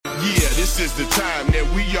This is the time that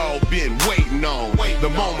we all been waiting on. The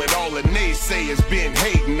moment all the naysayers been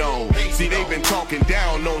hating on. See, they've been talking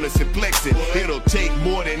down on us and flexing. It'll take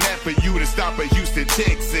more than that for you to stop a Houston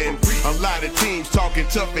Texan. A lot of teams talking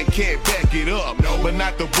tough and can't back it up, but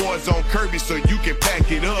not the boys on Kirby, so you can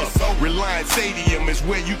pack it up. Reliance Stadium is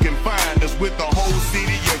where you can find us, with the whole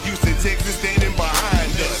city of Houston, Texas standing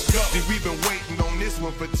behind us. See, we've been waiting on this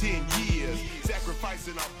one for 10 years,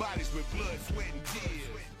 sacrificing our bodies with blood, sweat, and tears.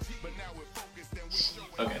 But now we're focused and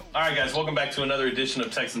we're Okay. All right, guys. Welcome back to another edition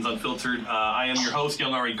of Texans Unfiltered. I am your host,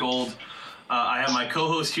 Young Ari Gold. I have my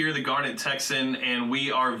co-host here, the Garnet Texan, and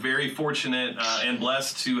we are very fortunate and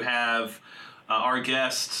blessed to have our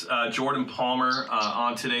guest, Jordan Palmer,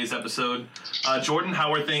 on today's episode. Jordan,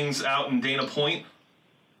 how are things out in Dana Point?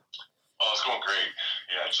 Oh, it's going great.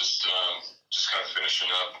 Yeah, just kind of finishing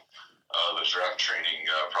up the draft training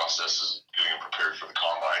process, getting prepared for the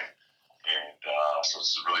combine, and so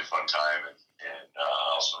it's a really fun time and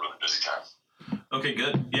also a really busy time. Okay,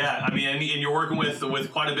 good. Yeah, I mean, and you're working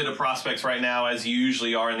with quite a bit of prospects right now, as you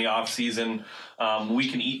usually are in the off season. We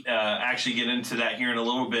can actually get into that here in a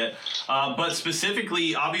little bit. But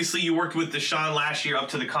specifically, obviously, you worked with Deshaun last year up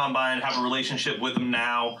to the combine, have a relationship with him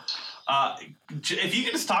now. If you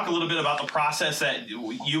could just talk a little bit about the process that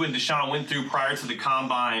you and Deshaun went through prior to the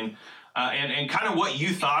combine, and kind of what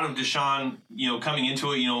you thought of Deshaun, coming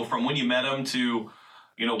into it, from when you met him to,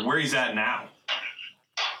 where he's at now.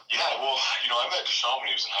 Yeah, well, I met Deshaun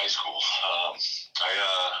when he was in high school.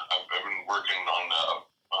 I've been working on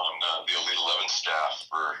the Elite 11 staff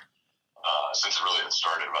for since it really had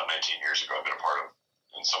started about 19 years ago. I've been a part of,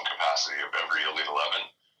 in some capacity, of every Elite 11,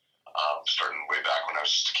 starting way back when I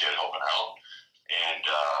was just a kid helping out. And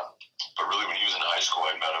but really, when he was in high school,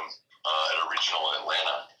 I met him at a regional in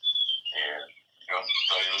Atlanta, and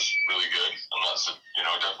thought he was really good. I'm not,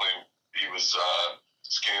 definitely he was a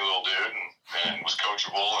skinny little dude and was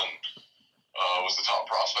coachable and was the top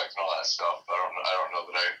prospect and all that stuff. I don't know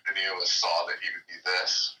that any of us saw that he would be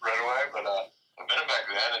this right away, but I met him back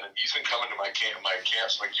then, and he's been coming to my QB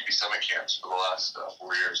Summit camps for the last 4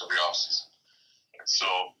 years every offseason. And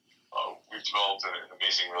so we've developed an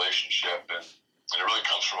amazing relationship, and it really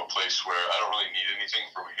comes from a place where I don't really need anything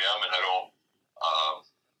from him, and I don't.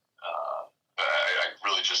 I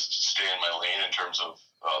really just stay in my lane in terms of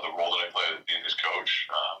the role that I play as being his coach.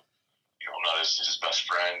 I'm not his best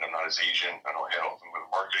friend. I'm not his agent. I don't help him with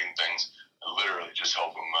marketing things. I literally just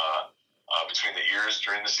help him between the ears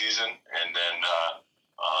during the season, and then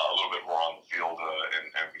a little bit more on the field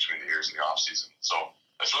and between the ears in the off season. So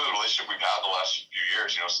that's really the relationship we've had the last few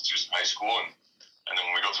years. Since he was in high school, and then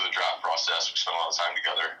when we go through the draft process, we spend a lot of time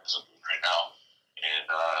together, as I'm doing right now. And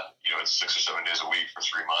it's 6 or 7 days a week for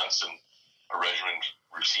 3 months, and a regimented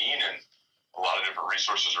routine, and a lot of different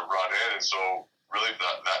resources are brought in. And so really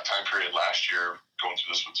that time period last year, going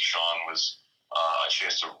through this with Deshaun, was a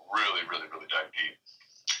chance to really, really, really dive deep.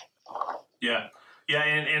 Yeah,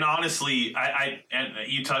 and honestly, and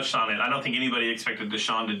you touched on it. I don't think anybody expected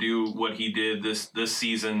Deshaun to do what he did this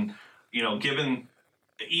season. Given,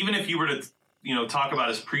 even if you were to talk about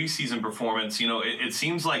his preseason performance, it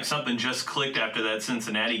seems like something just clicked after that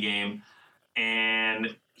Cincinnati game,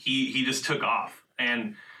 and he just took off.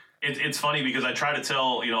 And it's funny because I try to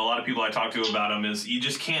tell, a lot of people I talk to about him is you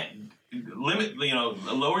just can't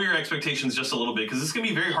lower your expectations just a little bit, because it's going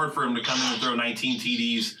to be very hard for him to come in and throw 19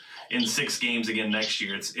 TDs in 6 games again next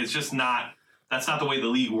year. It's just not, that's not the way the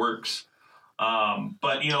league works.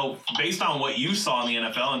 But, based on what you saw in the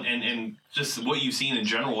NFL and just what you've seen in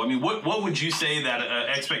general, I mean, what would you say that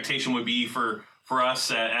expectation would be for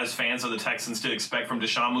us as fans of the Texans to expect from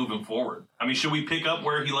Deshaun moving forward? I mean, should we pick up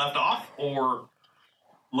where he left off or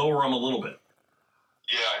lower him a little bit?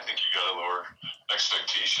 Yeah, I think you got to lower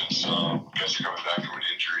expectations. Guys are coming back from an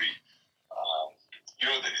injury.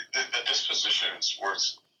 The disposition in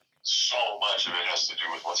sports, so much of it has to do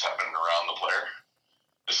with what's happening around the player.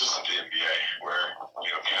 This isn't the NBA where,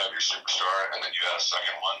 if you have your superstar and then you add a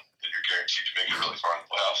second one, then you're guaranteed to make it really far in the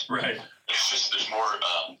playoffs. Right. It's just, there's more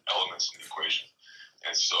elements in the equation.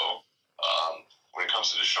 And so when it comes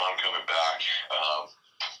to Deshaun coming back,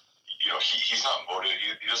 he's not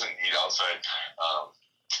motivated. He doesn't need outside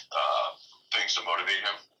things to motivate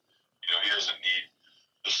him. He doesn't need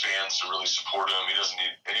the fans to really support him. He doesn't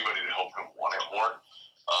need anybody to help him want it more.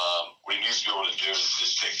 What he needs to be able to do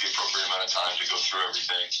is take the appropriate amount of time to go through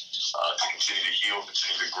everything, to continue to heal,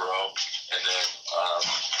 continue to grow, and then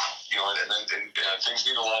things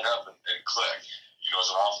need to line up and click. As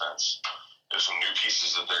an offense, there's some new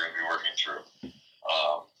pieces that they're going to be working through.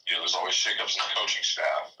 There's always shakeups in the coaching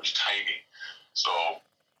staff. There's timing. So,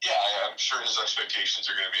 yeah, I'm sure his expectations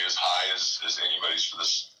are going to be as high as anybody's for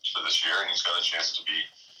this for this year, and he's got a chance to be,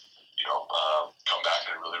 come back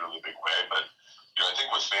in a really, really big way. But, I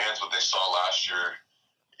think with fans, what they saw last year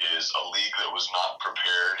is a league that was not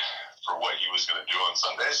prepared for what he was going to do on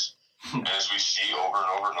Sundays. And as we see over and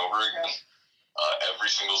over and over again, every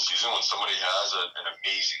single season, when somebody has an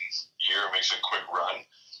amazing year, makes a quick run,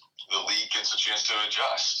 the league gets a chance to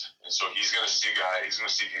adjust. And so he's going to see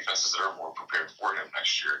defenses that are more prepared for him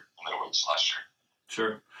next year than they was last year.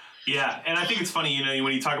 Sure. Yeah, and I think it's funny,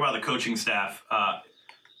 when you talk about the coaching staff,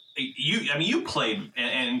 you played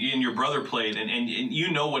and your brother played, and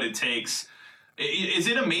you know what it takes. Is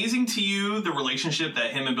it amazing to you, the relationship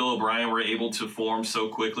that him and Bill O'Brien were able to form so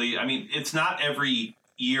quickly? I mean, it's not every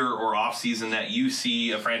year or offseason that you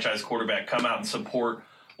see a franchise quarterback come out and support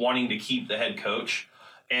wanting to keep the head coach.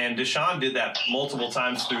 And Deshaun did that multiple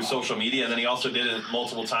times through social media, and then he also did it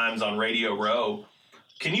multiple times on Radio Row.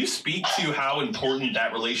 Can you speak to how important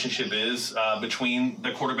that relationship is between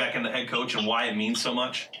the quarterback and the head coach, and why it means so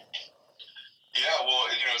much? Yeah, well,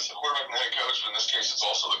 it's the quarterback and the head coach, but in this case, it's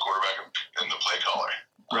also the quarterback and the play caller.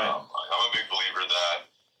 Right. I'm a big believer that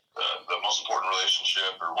the most important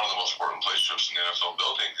relationship, or one of the most important relationships in the NFL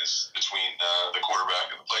building, is between the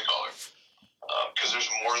quarterback and the play caller. Because there's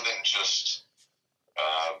more than just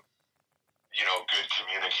good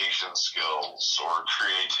communication skills or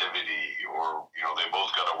creativity, or they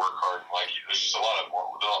both got to work hard. There's just a lot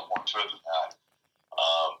more to it than that.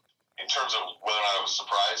 In terms of whether or not I was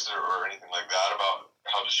surprised or anything like that about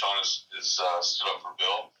how Deshaun is stood up for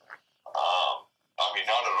Bill,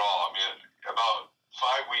 not at all. About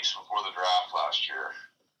 5 weeks before the draft last year,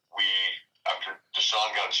 after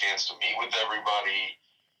Deshaun got a chance to meet with everybody,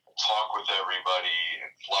 talk with everybody,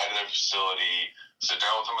 and fly to their facility, sit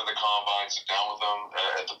down with them in the combine, sit down with them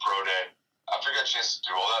at the pro day. After he got a chance to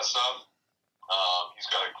do all that stuff, he's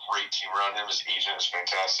got a great team around him. His agent is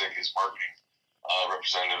fantastic. His marketing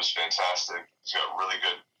representative is fantastic. He's got a really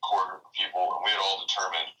good core group of people, and we had all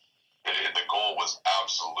determined that the goal was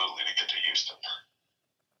absolutely to get to Houston.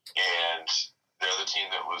 And they're the team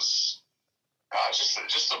that was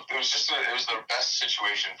it was the best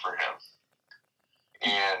situation for him.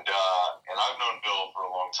 And I've known Bill for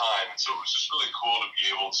a long time, and so it was just really cool to be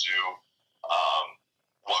able to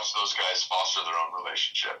watch those guys foster their own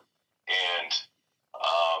relationship. And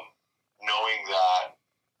knowing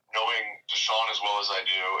Deshaun as well as I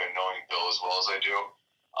do, and knowing Bill as well as I do,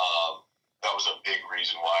 that was a big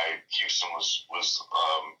reason why Houston was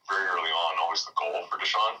very early on always the goal for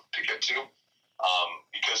Deshaun to get to.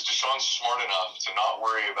 Because Deshaun's smart enough to not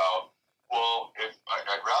worry about, well, if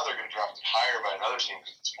I'd rather get drafted higher by another team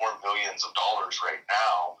because it's more millions of dollars right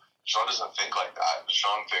now. Deshaun doesn't think like that.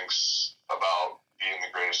 Deshaun thinks about being the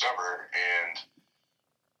greatest ever and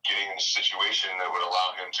getting in a situation that would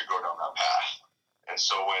allow him to go down that path. And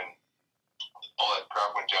so when all that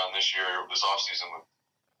crap went down this year, this offseason,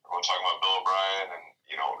 we're talking about Bill O'Brien, and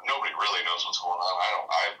nobody really knows what's going on.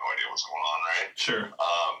 I have no idea what's going on, right? Sure.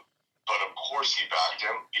 But of course he backed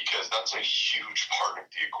him, because that's a huge part of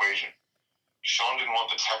the equation. Sean didn't want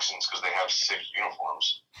the Texans because they have sick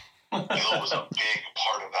uniforms. Bill was a big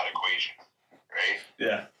part of that equation, right?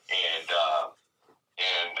 Yeah. And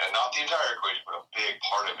not the entire equation, but a big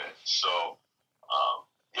part of it. So,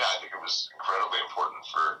 I think it was incredibly important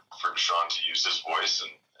for Deshaun to use his voice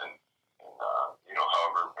and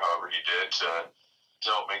however he did to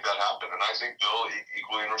help make that happen. And I think Bill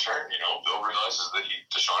equally in return. Bill realizes that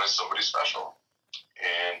Deshaun is somebody special.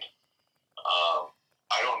 And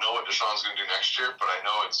I don't know what Deshaun's going to do next year, but I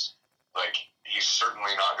know it's he's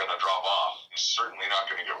certainly not going to drop off. He's certainly not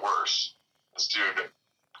going to get worse. This dude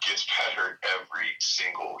gets better every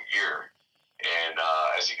single year. And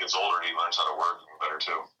as he gets older, he learns how to work even better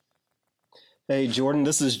too. Hey, Jordan,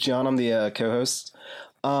 this is John. I'm the co-host.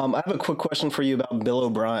 I have a quick question for you about Bill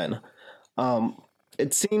O'Brien.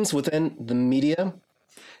 It seems within the media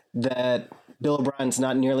that Bill O'Brien's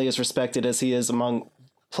not nearly as respected as he is among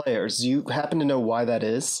players. Do you happen to know why that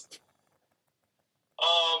is?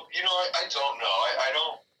 I don't know. I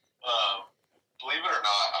don't, believe it or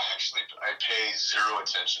not, I pay zero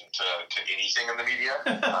attention to anything in the media.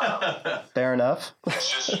 Fair enough.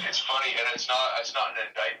 It's funny, and it's not an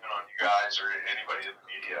indictment on you guys or anybody in the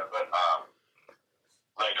media, but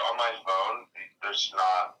on my phone, there's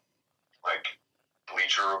not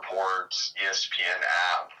Bleacher Report, ESPN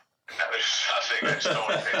app. There's nothing. I just don't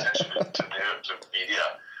want to pay attention to media.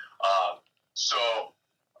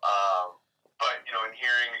 But in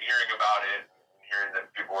hearing about it, and hearing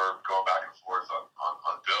that people were going back and forth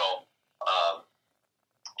on Bill,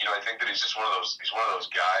 I think that he's just one of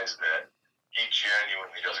those guys that he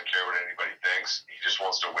genuinely doesn't care what anybody thinks. He just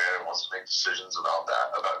wants to win and wants to make decisions about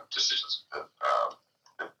decisions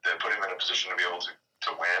that position to be able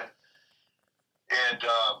to win. And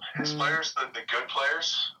his players, the good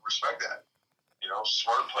players, respect that. You know,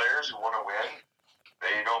 smart players who want to win,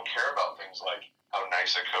 they don't care about things like how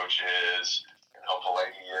nice a coach is and how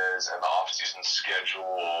polite he is and the off-season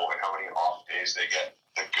schedule and how many off days they get.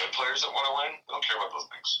 The good players that want to win, they don't care about those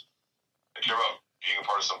things. They care about being a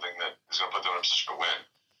part of something that is going to put them in a position to win.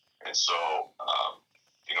 And so,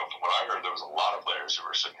 you know, from what I heard, there was a lot of players who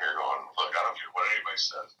were sitting here going, look, I don't care what anybody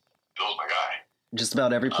says. Bill's my guy. Just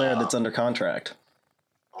about every player that's under contract.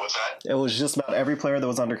 What's that? It was just about every player that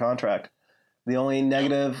was under contract. The only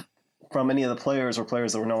negative from any of the players were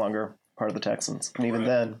players that were no longer part of the Texans. And even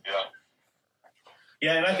then. Yeah.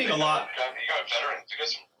 Yeah, and I think a lot. You got veterans. You got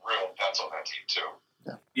some real vets on that team, too.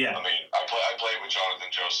 Yeah. I mean, I played with Jonathan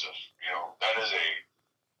Joseph. You know, that is a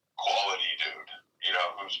quality dude, you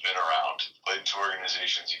know, who's been around, played 2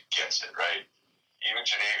 organizations. He gets it, right? Even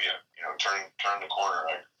Janavian, you know, turn the corner,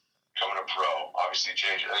 right? Coming to pro. Obviously,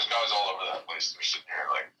 JJ. There's guys all over that place. They're sitting here,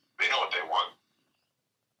 like, they know what they want.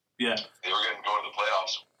 Yeah. They were going to go to the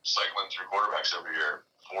playoffs, cycling through quarterbacks every year,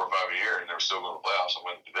 4 or 5 a year, and they were still going to the playoffs and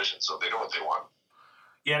win the division, so they know what they want.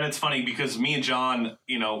 Yeah, and it's funny because me and John,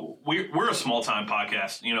 you know, we're a small time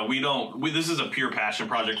podcast. You know, this is a pure passion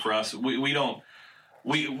project for us. We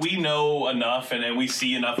know enough and we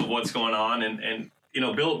see enough of what's going on. And you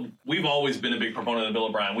know, Bill, we've always been a big proponent of Bill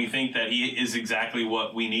O'Brien. We think that he is exactly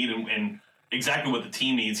what we need and exactly what the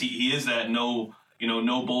team needs. He is that no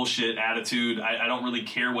bullshit attitude. I don't really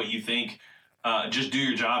care what you think. Just do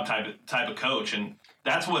your job type of coach. And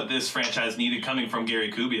that's what this franchise needed coming from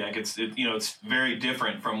Gary Kubiak. It's very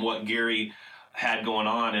different from what Gary had going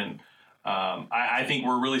on. And I think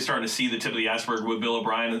we're really starting to see the tip of the iceberg with Bill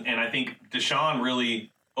O'Brien. And I think Deshaun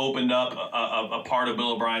really opened up a part of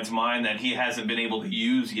Bill O'Brien's mind that he hasn't been able to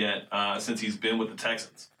use yet since he's been with the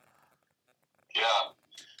Texans. Yeah.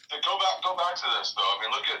 Go back to this, though. I mean,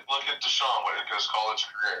 look at Deshaun when his college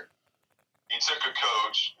career. He took a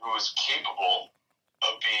coach who was capable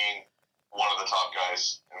of being one of the top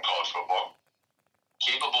guys in college football,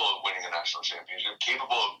 capable of winning a national championship,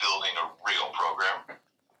 capable of building a real program.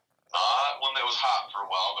 Not one that was hot for a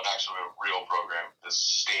while, but actually a real program that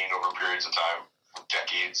sustained over periods of time, for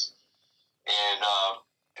decades. And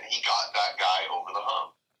he got that guy over the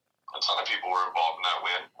hump. A ton of people were involved in that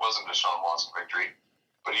win. It wasn't Deshaun Watson victory,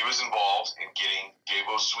 but he was involved in getting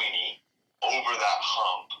Dabo Swinney over that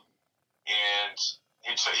hump. And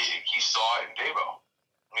he saw it in Dabo.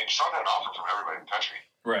 I mean, Deshaun had an offer from everybody in the country.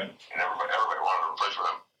 Right. And everybody wanted to play for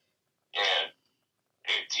him. And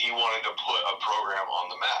he wanted to put a program on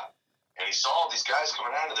the map. And he saw all these guys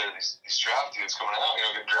coming out of there, these draft dudes coming out,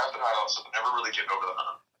 getting drafted high, all that stuff, but never really getting over the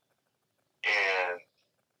hump. And,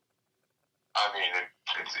 I mean,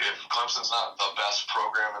 if Clemson's not the best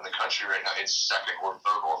program in the country right now, it's second or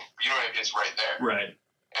third or, it's right there. Right.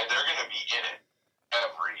 And they're going to be in it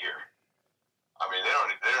every year. I mean, they don't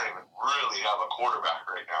even really have a quarterback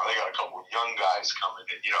right now. They got a couple of young guys coming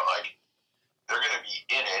in. They're going to be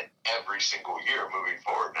in it every single year moving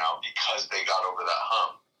forward now because they got over that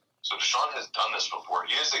hump. So Deshaun has done this before.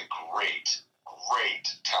 He is a great, great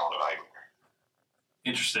talented eye winner.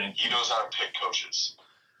 Interesting. He knows how to pick coaches.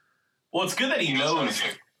 Well, it's good that he knows. How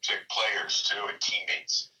to pick players, too, and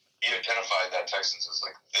teammates. He identified that Texans as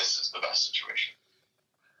like, this is the best situation.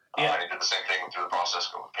 Yeah. He did the same thing through the process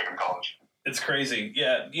with picking college. It's crazy.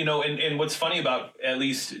 Yeah. And what's funny about at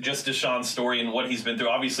least just Deshaun's story and what he's been through,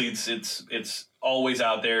 obviously it's always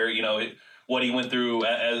out there, what he went through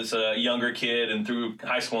as a younger kid and through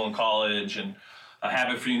high school and college and A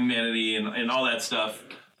Habit for Humanity and all that stuff.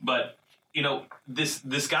 But,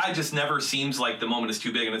 this guy just never seems like the moment is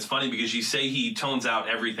too big. And it's funny because you say he tones out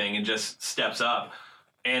everything and just steps up.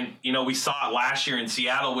 And, we saw it last year in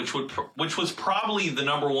Seattle, which was probably the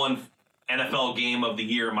number one NFL game of the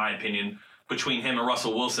year, in my opinion, between him and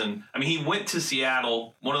Russell Wilson. I mean, he went to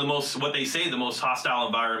Seattle, one of the most hostile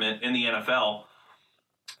environment in the NFL,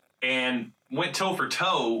 and went toe for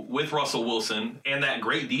toe with Russell Wilson and that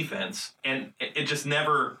great defense. And it just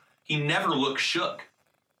he never looked shook.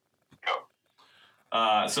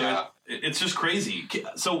 It's just crazy.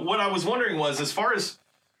 So what I was wondering was, as far as,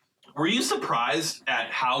 were you surprised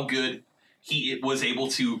at how good he was able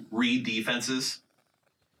to read defenses?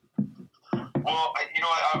 Well,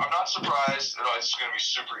 I'm not surprised. It's going to be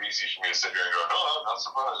super easy for me to sit here and go, no, I'm not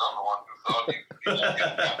surprised. I'm the one who thought he was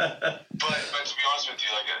good. But to be honest with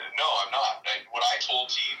you, no, I'm not. What I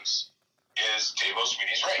told teams is Dabo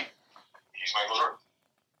Swinney's right. He's Michael Jordan.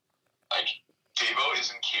 Dabo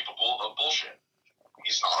is incapable of bullshit.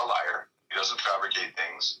 He's not a liar. He doesn't fabricate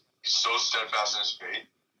things. He's so steadfast in his faith.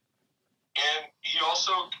 And he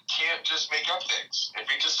also can't just just make up things. If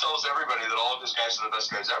he just tells everybody that all of his guys are the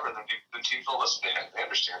best guys ever, then the teams don't listen to him. They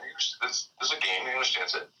understand. This is a game. He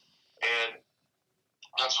understands it. And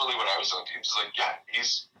that's really what I was telling teams. It's like, yeah,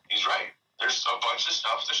 he's right. There's a bunch of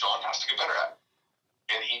stuff Deshaun has to get better at.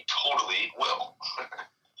 And he totally will.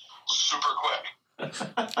 Super quick.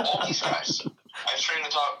 All these guys. I've trained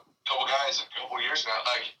the top couple guys in a couple years now.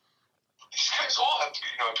 Like, these guys all have to,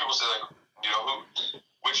 people say, like,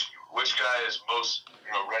 which guy is most,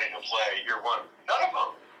 ready to play year one? None of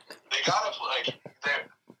them. They gotta play. Like,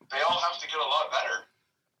 they all have to get a lot better.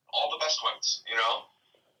 All the best ones,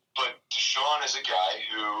 But Deshaun is a guy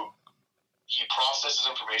who he processes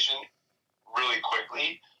information really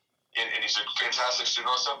quickly, and he's a fantastic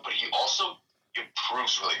student on stuff, but he also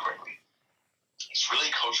improves really quickly. He's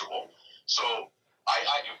really coachable. So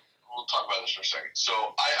we'll talk about this for a second. So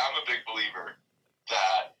I'm a big believer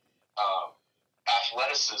that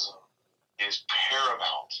athleticism is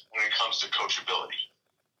paramount when it comes to coachability.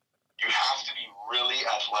 You have to be really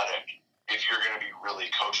athletic if you're going to be really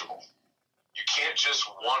coachable. You can't just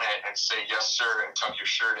want it and say yes sir and tuck your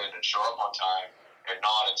shirt in and show up on time and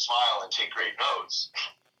nod and smile and take great notes.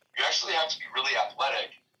 You actually have to be really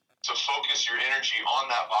athletic to focus your energy on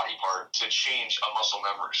that body part to change a muscle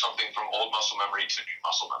memory, something from old muscle memory to new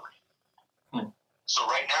muscle memory. So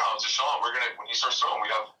right now, Deshaun, when he starts throwing, we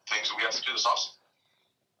have things that we have to do this offseason.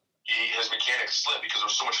 His mechanics slip because there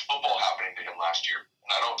was so much football happening to him last year. And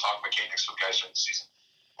I don't talk mechanics with guys during the season.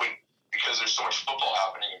 Because there's so much football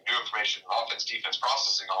happening and new information, offense, defense,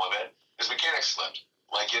 processing all of it, his mechanics slipped,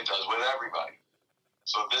 like it does with everybody.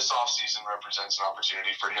 So this offseason represents an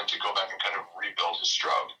opportunity for him to go back and kind of rebuild his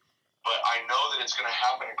stroke. But I know that it's going to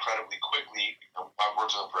happen incredibly quickly. I've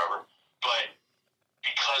worked with him forever. But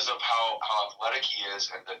because of how athletic he is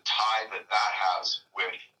and the tie that has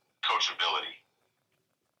with coachability.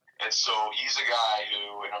 And so he's a guy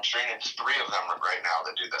who, and I'm training 3 of them right now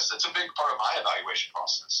that do this. It's a big part of my evaluation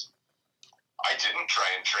process. I didn't try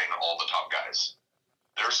and train all the top guys.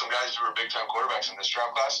 There are some guys who are big-time quarterbacks in this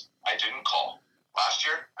draft class I didn't call. Last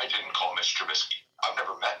year, I didn't call Mitch Trubisky. I've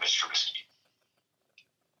never met Mitch Trubisky.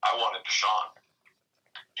 I wanted Deshaun.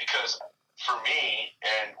 Because for me,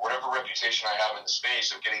 and whatever reputation I have in the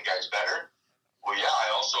space of getting guys better, well, yeah,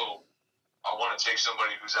 I want to take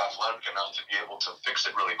somebody who's athletic enough to be able to fix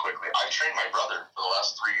it really quickly. I've trained my brother for the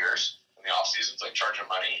last 3 years in the off seasons, like charge him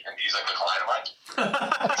money, and he's like a client of mine.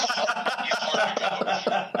 He's hard to coach.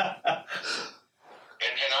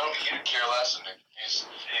 And I don't think he could care less, and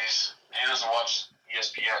he doesn't watch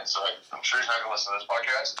ESPN, so I'm sure he's not going to listen to this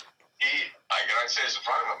podcast. I'd say this in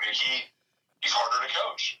front of him, he's harder to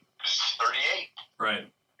coach. He's 38. Right.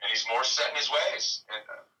 And he's more set in his ways. And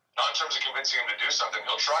not in terms of convincing him to do something.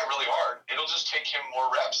 He'll try really hard. It'll just take him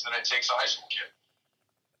more reps than it takes a high school kid.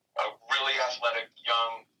 A really athletic,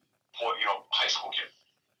 young, high school kid.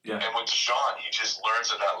 Yeah. And with Deshaun, he just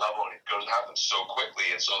learns at that level, and it happens so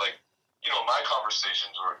quickly. And so, my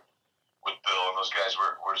conversations with Bill and those guys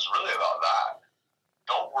were really about that.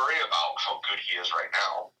 Don't worry about how good he is right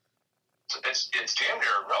now. It's damn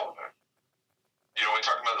near irrelevant. We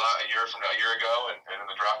talked about that a year ago and in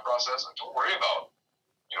the draft process. Don't worry about,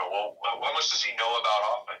 how much does he know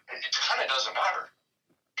about offense? It kind of doesn't matter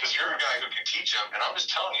because you're a guy who can teach him. And I'm just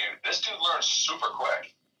telling you, this dude learns super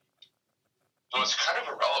quick. So it's kind of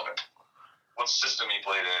irrelevant what system he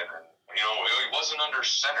played in. And, he wasn't under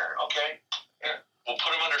center. Okay, yeah, we'll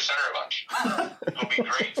put him under center a bunch. It'll be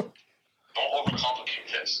great. Don't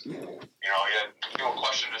overcomplicate this. People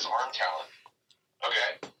questioned his arm talent. Okay,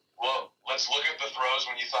 well, let's look at the throws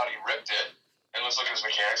when you thought he ripped it, and let's look at his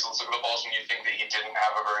mechanics. Let's look at the balls when you think that he didn't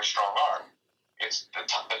have a very strong arm. It's the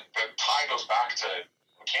tie goes back to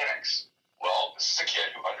mechanics. Well, this is a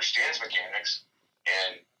kid who understands mechanics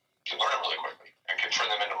and can learn it really quickly and can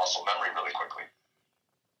turn them into muscle memory really quickly.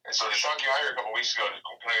 And so Deshaun came out here a couple weeks ago. I'm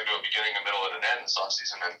going to do a beginning, a middle, and an end this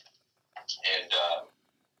offseason, and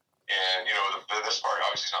this part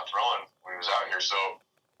obviously he's not throwing when he was out here, so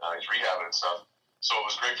he's rehabbing and stuff. So it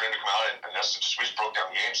was great for him to come out and we just broke down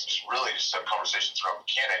the games and just have conversations around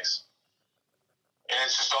mechanics. And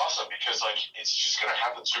it's just awesome because it's just going to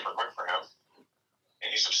happen super quick for him. And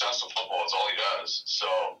he's obsessed with football. It's all he does.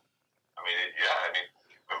 So,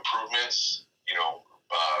 improvements,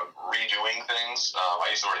 redoing things. I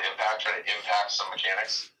use the word impact, trying to impact some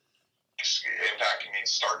mechanics. Impact can mean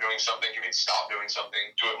start doing something, can mean stop doing something,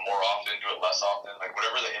 do it more often, do it less often,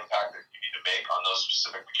 whatever the impact that you need to make on those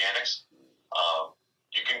specific mechanics.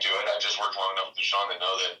 You can do it. I've just worked long enough with Deshaun to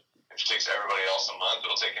know that if it takes everybody else a month,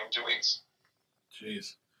 it'll take him 2 weeks.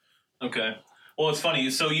 Jeez. Okay. Well, it's funny.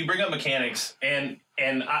 So you bring up mechanics, and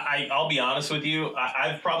I'll be honest with you.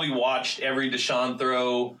 I've probably watched every Deshaun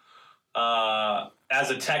throw as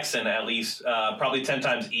a Texan, at least, probably 10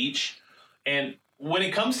 times each. And when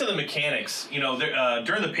it comes to the mechanics,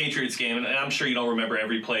 during the Patriots game, and I'm sure you don't remember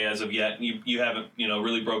every play as of yet. You haven't,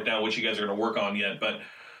 really broke down what you guys are going to work on yet. But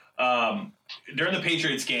during the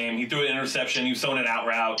Patriots game, he threw an interception. He was throwing an out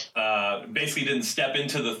route. Basically didn't step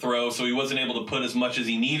into the throw, so he wasn't able to put as much as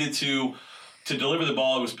he needed to deliver the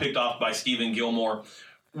ball. It was picked off by Stephen Gilmore.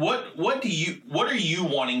 What are you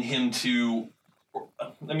wanting him to?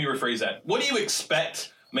 Let me rephrase that. What do you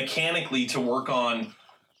expect mechanically to work on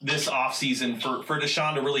this offseason for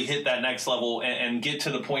Deshaun to really hit that next level and get to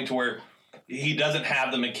the point to where he doesn't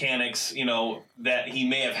have the mechanics, that he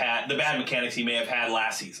may have had, the bad mechanics he may have had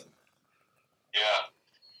last season? Yeah.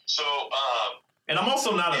 So, and I'm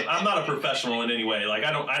also not a professional in any way. Like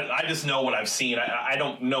I just know what I've seen. I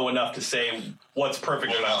don't know enough to say what's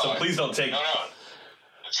perfect or not. So please don't take. No.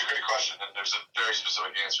 It's a great question, and there's a very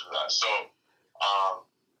specific answer to that. So,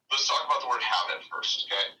 let's talk about the word habit first,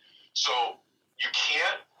 okay? So, you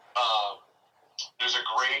can't. There's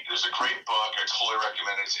a great book. I totally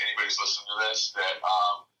recommend it to anybody who's listening to this that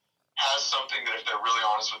has something that if they're really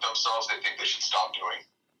honest with themselves, they think they should stop doing.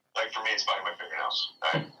 Like for me, it's biting my fingernails.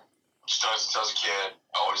 Right? Just done it since I was a kid.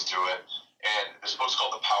 I always do it. And this book's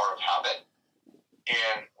called The Power of Habit.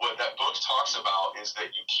 And what that book talks about is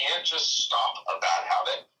that you can't just stop a bad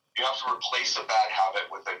habit. You have to replace a bad habit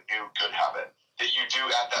with a new good habit that you do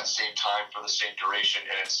at that same time for the same duration,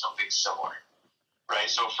 and it's something similar, right?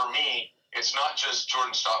 So for me, it's not just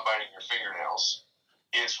Jordan, stop biting your fingernails.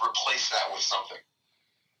 It's replace that with something.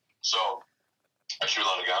 So I chew a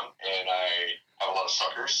lot of gum, and I have a lot of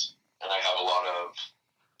suckers, and I have a lot of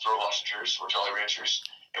throat lozenges or Jolly Ranchers.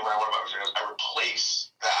 And when I want to bite my fingernails, I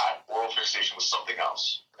replace that oral fixation with something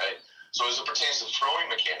else, right? So as it pertains to throwing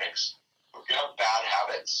mechanics, if you have bad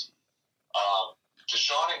habits,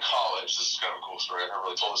 Deshaun in college, this is kind of a cool story. I never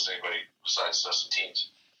really told this to anybody besides us and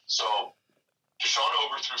teams. So Deshaun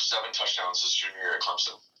overthrew 7 touchdowns his junior year at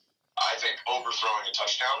Clemson. I think overthrowing a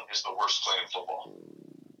touchdown is the worst play in football.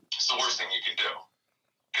 It's the worst thing you can do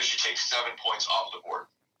because you take 7 points off the board.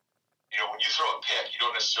 When you throw a pick, you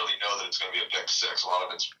don't necessarily know that it's going to be a pick 6. A lot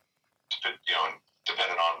of it's,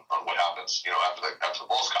 dependent on what happens, after the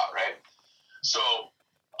ball's caught, right? So,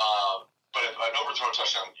 but if an overthrown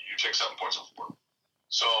touchdown, you take 7 points off the board.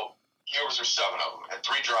 So he overthrew 7 of them, and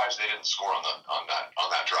 3 drives they didn't score on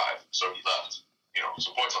that drive, so he left,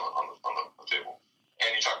 some points on the table.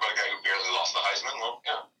 And you talk about a guy who barely lost the Heisman. Well,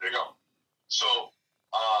 yeah, there you go. So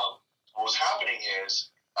what was happening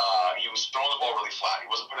is he was throwing the ball really flat. He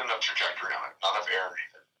wasn't putting enough trajectory on it, not enough air or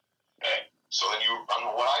anything. Okay. So then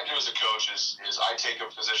what I do as a coach is I take a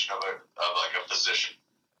position of like a physician.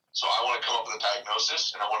 So I want to come up with a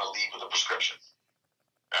diagnosis, and I want to lead with a prescription.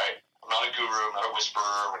 Right? I'm not a guru, I'm not a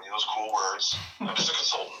whisperer, or any of those cool words. I'm just a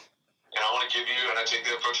consultant. And I want to give you, and I take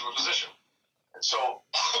the approach of a physician. And so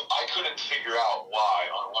I couldn't figure out why,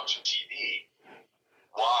 on watching TV,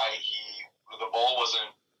 the ball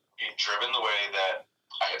wasn't being driven the way that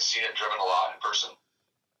I had seen it driven a lot in person,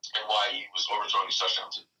 and why he was overthrowing these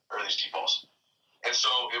touchdowns, or these deep balls. And so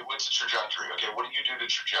it went to trajectory. Okay, what do you do to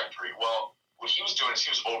trajectory? Well, what he was doing is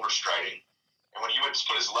he was overstriding. And when he would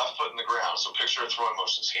put his left foot in the ground, so picture a throwing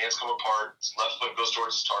motion, his hands come apart, his left foot goes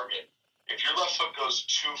towards his target. If your left foot goes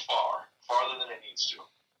too far, farther than it needs to,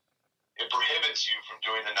 it prohibits you from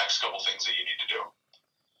doing the next couple things that you need to do.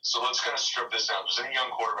 So let's kind of strip this down. If there's any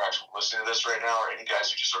young quarterbacks listening to this right now, or any guys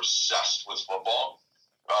who just are obsessed with football,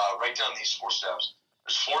 write down these 4 steps.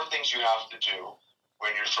 There's 4 things you have to do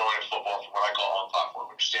when you're throwing a football from what I call on platform.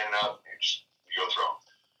 When you're standing up, you go throw.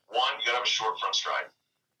 1, you got to have a short front stride.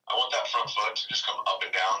 I want that front foot to just come up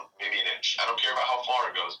and down, maybe an inch. I don't care about how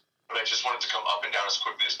far it goes, but I just want it to come up and down as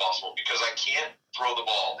quickly as possible because I can't throw the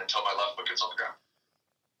ball until my left foot gets on the ground.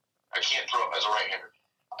 I can't throw it as a right-hander.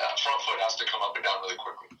 That front foot has to come up and down really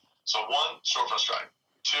quickly. So 1, short front stride.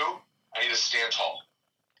 2, I need to stand tall.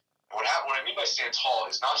 And what I mean by stand tall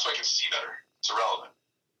is not so I can see better. It's irrelevant.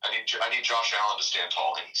 I need Josh Allen to stand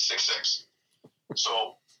tall, and he's 6'6".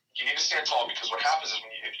 So you need to stand tall because what happens is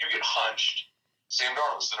if you get hunched, Sam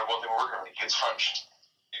Darnold is the number 1 thing we're working on. He gets hunched.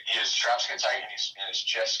 His straps get tight, and his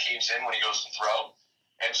chest caves in when he goes to throw.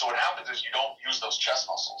 And so what happens is you don't use those chest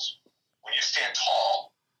muscles. When you stand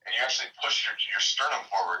tall and you actually push your sternum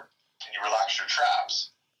forward and you relax your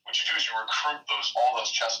traps, what you do is you recruit all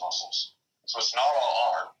those chest muscles. So it's not all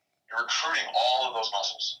arm. You're recruiting all of those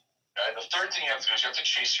muscles. Okay? The third thing you have to do is you have to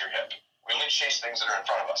chase your hip. We only chase things that are in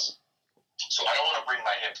front of us. So I don't want to bring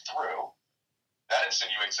my hip through. That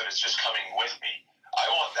insinuates that it's just coming with me. I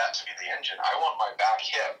want that to be the engine. I want my back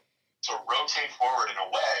hip to rotate forward in a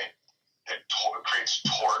way that creates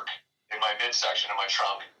torque in my midsection of my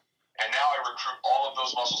trunk And now I recruit all of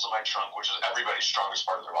those muscles in my trunk, which is everybody's strongest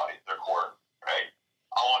part of their body, their core, right?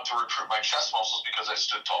 I want to recruit my chest muscles because I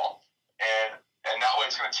stood tall. And that way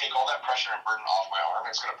it's going to take all that pressure and burden off my arm.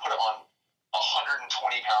 It's going to put it on 120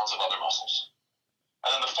 pounds of other muscles.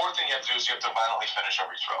 And then the fourth thing you have to do is you have to violently finish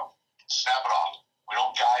every throw. Snap it off. We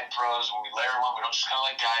don't guide throws. When we layer one, we don't just kind of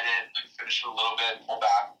like guide it and finish it a little bit, pull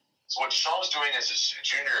back. So what Sean was doing is his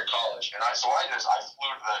junior at college. And so what I did is I flew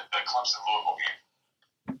to the Clemson-Louisville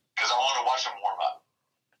game because I wanted to watch him warm up.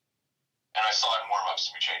 And I saw it in warm-ups,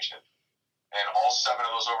 so we changed it. And all 7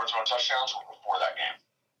 of those overthrown touchdowns were before that game.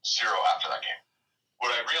 0 after that game.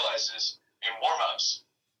 What I realized is in warm-ups,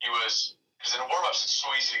 because in warm-ups it's so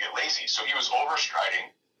easy to get lazy. So he was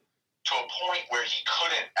overstriding to a point where he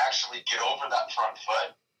couldn't actually get over that front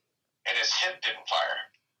foot, and his hip didn't fire,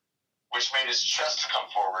 which made his chest come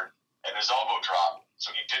forward and his elbow drop. So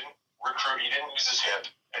he didn't use his hip,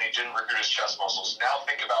 and he didn't recruit his chest muscles. Now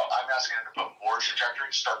think about, I'm asking him to put more trajectory,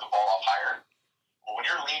 start the ball off higher. Well, when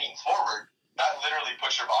you're leaning forward, that literally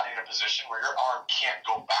puts your body in a position where your arm can't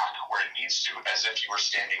go back where it needs to, as if you were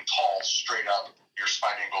standing tall, straight up. Your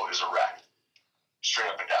spine angle is erect, straight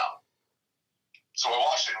up and down. So I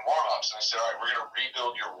watched it in warm-ups, and I said, all right, we're going to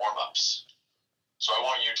rebuild your warm-ups. So I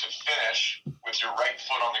want you to finish with your right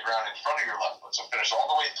foot on the ground in front of your left foot. So finish all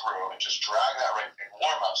the way through and just drag that right in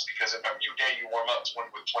warm-ups, because if every day you warm up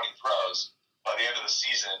with 20 throws, by the end of the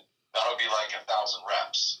season, that'll be like 1,000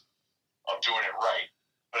 reps of doing it right.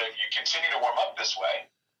 But if you continue to warm up this way,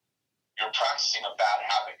 you're practicing a bad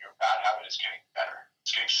habit. Your bad habit is getting better.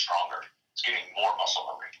 It's getting stronger. It's getting more muscle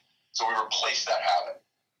memory. So we replace that habit.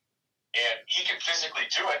 And he can physically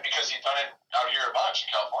do it because he's done it out here a bunch in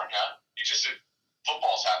California. He just said,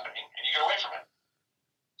 football's happening, and you get away from it.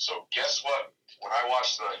 So guess what? When I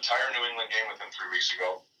watched the entire New England game with him 3 weeks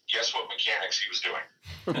ago, guess what mechanics he was doing?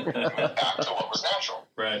 He went back to what was natural.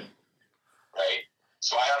 Right. Right?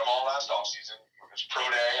 So I had him all last offseason. It was pro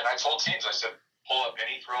day, and I told teams, I said, pull up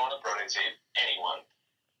any throw on the pro day tape, anyone.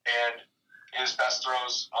 And his best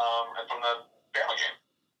throws from the Bama game.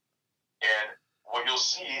 And what you'll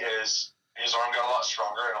see is his arm got a lot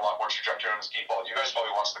stronger and a lot more trajectory on his deep ball. You guys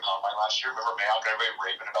probably watched the combine last year. Remember Mayock and everybody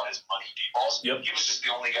raving about his money deep balls? Yep. He was just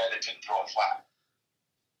the only guy that didn't throw it flat.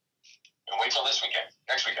 And wait till this weekend.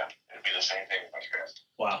 Next weekend, it'll be the same thing with you guys.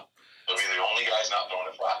 Wow. They'll be the only guys not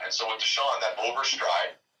throwing it flat. And so with Deshaun, that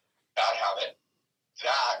overstride, bad habit,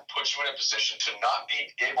 that puts you in a position to not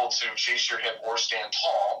be able to chase your hip or stand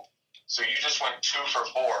tall. So you just went 2 for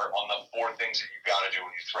 4 on the 4 things that you got to do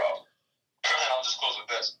when you throw. And I'll just close with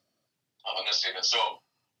this on this statement. So,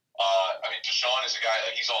 Deshaun is a guy,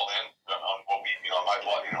 like, he's all in on what we, on my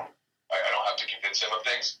plot, I don't have to convince him of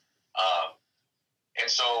things. And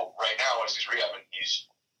so right now, as he's rehabbing, he's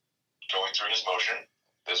going through his motion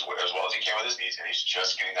as well as he can with his knees, and he's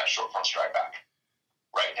just getting that short front stride back.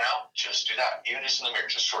 Right now, just do that. Even just in the mirror,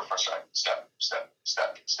 just short front stride. Step, step,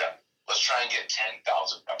 step, step. Let's try and get 10,000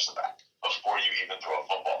 reps of that before you even throw a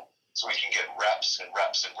football. So we can get reps and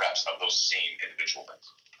reps and reps of those same individual things.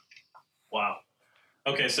 Wow.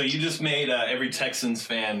 Okay, so you just made every Texans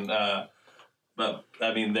fan, they're going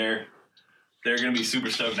to be super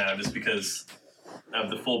stoked now just because of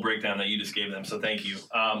the full breakdown that you just gave them. So thank you.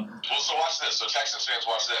 Well, so watch this. So Texans fans,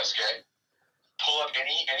 watch this, okay? Pull up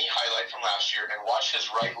any highlight from last year and watch his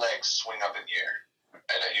right leg swing up in the air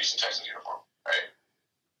in a Houston Texans uniform, right?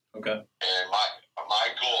 Okay. And my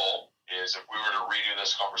goal is, if we were to redo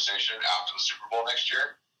this conversation after the Super Bowl next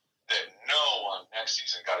year, that no one next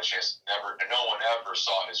season got a chance, no one ever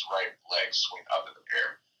saw his right leg swing up in the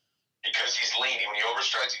air. Because he's leaning. When he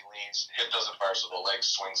overstrides, he leans, hip doesn't fire, so the leg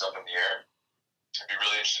swings up in the air. It'd be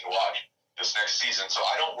really interesting to watch this next season. So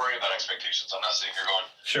I don't worry about expectations. I'm not sitting here going,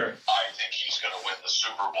 sure, I think he's going to win the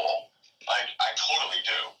Super Bowl. Like, I totally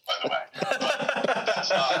do, by the way. But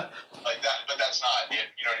that's not, like, that. But that's not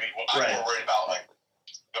it. You know what I mean? Well, I'm right. more worried about, like,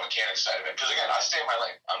 the mechanics side of it. Because, again, I stay in my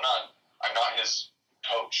lane. I'm not his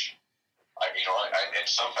coach. In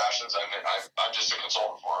some fashions, I'm just a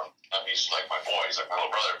consultant for him. He's like my boy. He's like my little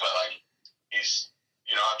brother. But, like, he's,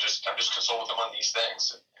 I'm just consulting with him on these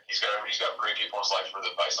things. He's got great people in his life for the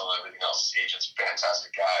advice on everything else. His agent's a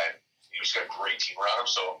fantastic guy. He's got a great team around him.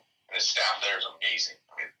 So, and his staff there is amazing.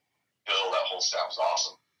 I mean, Bill, that whole staff is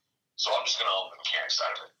awesome. So I'm just going to own the mechanics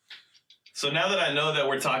side of it. So now that I know that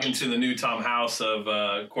we're talking to the new Tom House of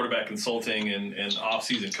quarterback consulting and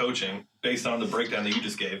off-season coaching, based on the breakdown that you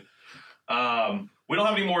just gave, we don't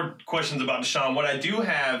have any more questions about Deshaun. What I do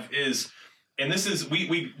have is, and this is,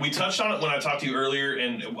 we touched on it when I talked to you earlier,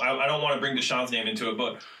 and I don't want to bring Deshaun's name into it,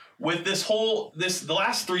 but with the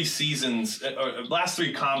last 3 seasons, or last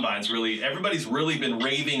 3 combines, really, everybody's really been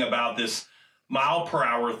raving about this mile per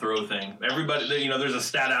hour throw thing. Everybody, there's a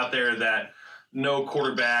stat out there that no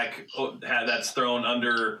quarterback that's thrown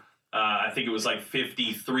under, I think it was like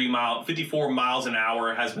 54 miles an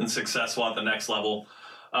hour has been successful at the next level.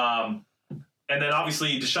 And then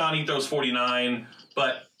obviously Deshaun, he throws 49,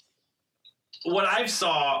 but what I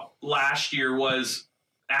saw last year was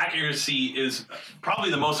accuracy is probably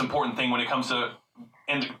the most important thing when it comes to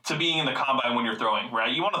being in the combine when you're throwing,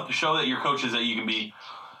 right? You want to show that your coaches that you can be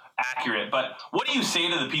accurate, but what do you say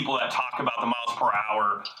to the people that talk about the miles per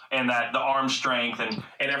hour and that the arm strength and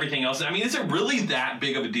everything else? I mean, is it really that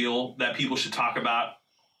big of a deal that people should talk about?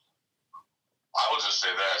 I will just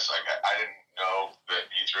say this, I didn't know that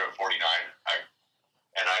he threw at 49,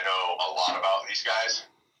 and I know a lot about these guys.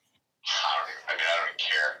 I don't even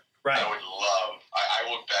care. Right. I would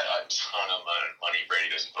bet a ton of money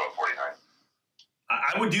Brady doesn't throw at 49.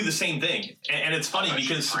 I would do the same thing. And it's funny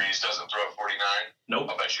because Breeze doesn't throw at 49. Nope.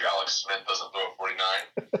 I bet you Alex Smith doesn't throw at 49.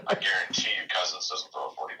 I guarantee you Cousins doesn't throw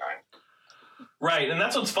at 49. Right, and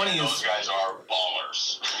that's what's funny those guys are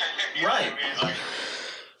ballers. Right. Yeah.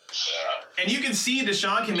 And you can see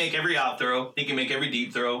Deshaun can make every out throw. He can make every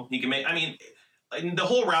deep throw. He can make, the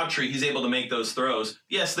whole route tree, he's able to make those throws.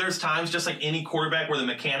 Yes, there's times, just like any quarterback, where the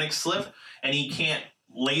mechanics slip and he can't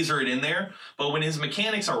laser it in there. But when his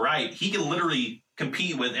mechanics are right, he can literally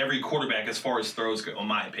compete with every quarterback as far as throws go, in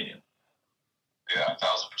my opinion. Yeah,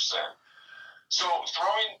 1,000%. So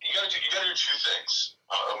throwing, you got to do two things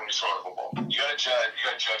when you're throwing a football. You got to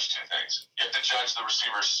judge two things. You have to judge the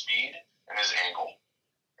receiver's speed and his angle,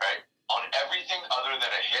 right? On everything other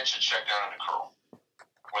than a hitch, a check down, and a curl,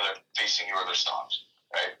 whether facing you or they're stopped,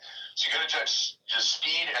 right? So you got to judge the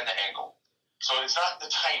speed and the angle. So it's not the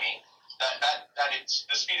timing. That it's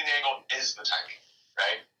the speed and the angle is the timing,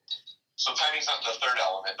 right? So timing's not the third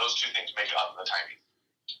element. Those two things make up the timing.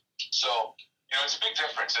 So, it's a big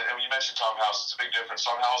difference. And when you mentioned Tom House, it's a big difference.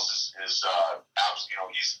 Tom House is he's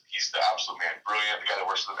the absolute man. Brilliant. The guy that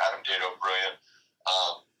works with Adam Dado, brilliant.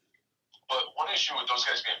 But one issue with those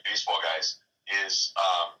guys being baseball guys is,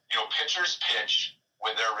 pitchers pitch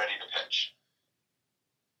when they're ready to pitch.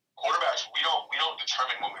 Quarterbacks, we don't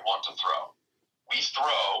determine when we want to throw. We start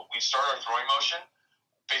our throwing motion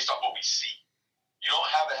based off what we see. You don't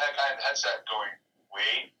have a guy in the headset going,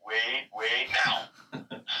 wait, now.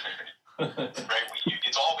 Right?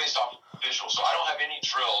 It's all based off visual. So I don't have any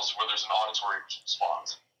drills where there's an auditory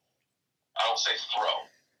response. I don't say throw,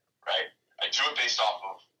 right? I do it based off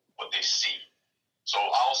of what they see. So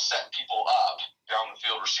I'll set people up down the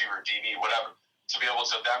field, receiver, DB, whatever, to be able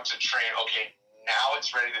to train, okay, now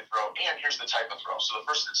it's ready to throw, and here's the type of throw. So the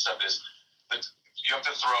first step is that you have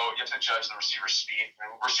to judge the receiver's speed,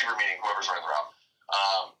 receiver meaning whoever's running the route,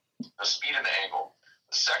 the speed and the angle.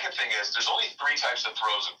 The second thing is there's only three types of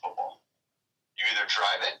throws in football. You either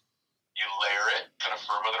drive it, you layer it, kind of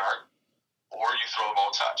firm with an arc, or you throw the ball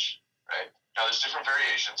touch, right? Now there's different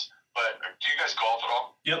variations, but do you guys golf at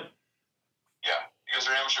all? Yep. Yeah, you guys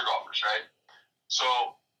are amateur golfers, right? So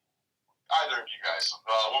either of you guys,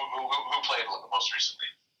 who played most recently,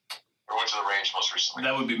 or went to the range most recently?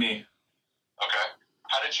 That would be me. Okay.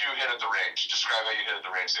 How did you hit at the range? Describe how you hit at the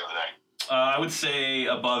range the other day. I would say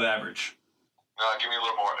above average. Give me a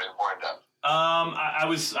little more in depth. I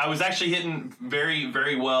was actually hitting very,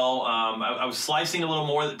 very well. I was slicing a little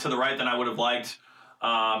more to the right than I would have liked.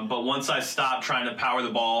 But once I stopped trying to power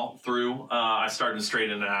the ball through, I started to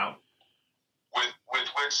straighten it out. With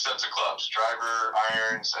which sets of clubs? Driver,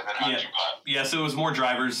 irons, and then how did you putt? Yeah, so it was more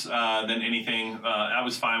drivers than anything. I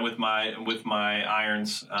was fine with my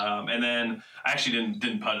irons, and then I actually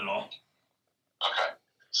didn't putt at all. Okay.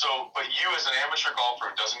 So, but you as an amateur golfer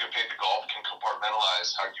who doesn't get paid to golf can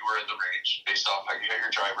compartmentalize how you were at the range based off how you hit your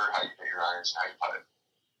driver, how you hit your irons, and how you putt it.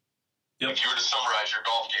 Yep. If you were to summarize your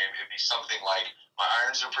golf game, it'd be something like, my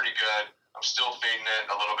irons are pretty good, I'm still fading it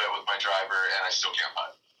a little bit with my driver, and I still can't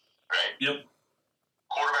putt. Right? Yep.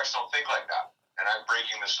 Quarterbacks don't think like that. And I'm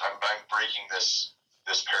breaking this paradigm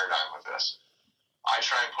with this. I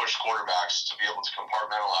try and push quarterbacks to be able to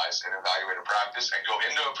compartmentalize and evaluate a practice and go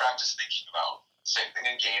into a practice thinking about same thing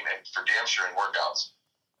in game and for damn sure in workouts.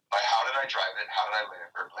 By how did I drive it? How did I layer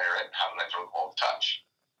it? And how did I throw the ball to touch?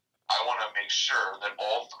 I want to make sure that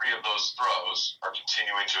all three of those throws are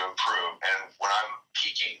continuing to improve. And when I'm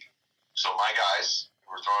peaking, so my guys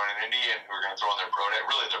who are throwing in Indy and who are going to throw in their pro day,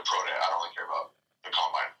 really their pro day, I don't really care about the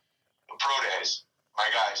combine. The pro days, my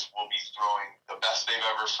guys will be throwing the best they've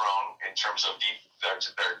ever thrown in terms of their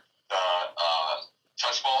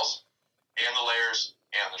touch balls and the layers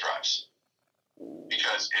and the drives.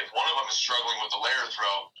 Because if one of them is struggling with the layer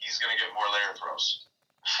throw, he's going to get more layer throws.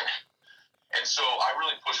 And so I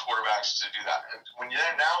really push quarterbacks to do that. And when you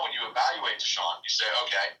evaluate Deshaun, you say,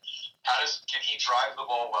 okay, can he drive the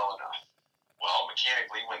ball well enough? Well,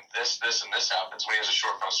 mechanically, when this, and this happens, when he has a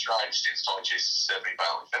short front stride, he stands tall, he chases 7, he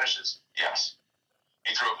finally finishes. Yes.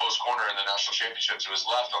 He threw a post corner in the national championship to his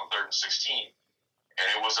left on 3rd and 16, and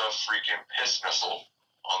it was a freaking piss missile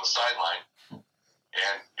on the sideline,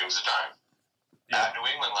 and it was a dime. Yeah. At New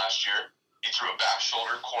England last year, he threw a back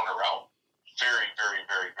shoulder corner route, very, very,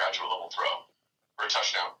 very graduate level throw for a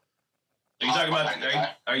touchdown. Are you talking about?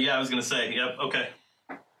 Yeah, I was going to say. Yep. Okay.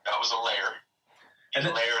 That was a layer. He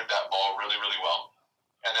layered that ball really, really well.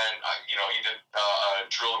 And then, he did a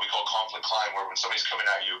drill that we call conflict climb, where when somebody's coming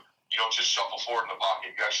at you, you don't just shuffle forward in the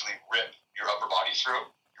pocket. You actually rip your upper body through.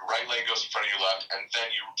 Your right leg goes in front of your left, and then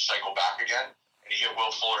you cycle back again. And he hit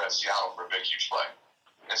Will Fuller at Seattle for a big, huge play.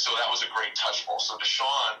 And so that was a great touch ball. So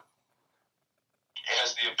Deshaun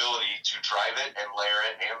has the ability to drive it and layer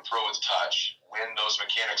it and throw its touch when those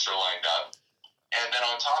mechanics are lined up. And then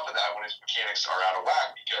on top of that, when his mechanics are out of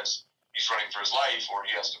whack because he's running for his life or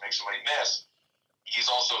he has to make somebody miss, he's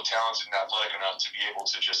also talented and athletic enough to be able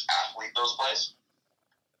to just athlete those plays.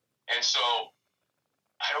 And so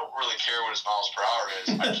I don't really care what his miles per hour is.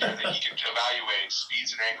 I care that he can evaluate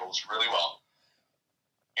speeds and angles really well.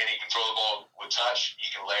 And he can throw the ball with touch, he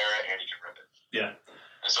can layer it, and he can rip it. Yeah.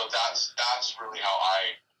 And so that's really how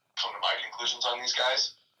I come to my conclusions on these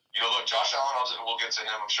guys. Look, Josh Allen, we'll get to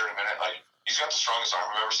him, I'm sure, in a minute. Like, he's got the strongest arm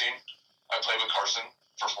I've ever seen. I played with Carson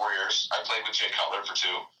for 4 years. I played with Jay Cutler for 2.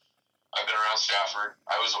 I've been around Stafford.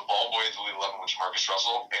 I was a ball boy at the Elite 11 with Jamarcus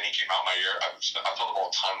Russell, and he came out my year. I've thrown the ball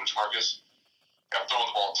a ton with Jamarcus. I've thrown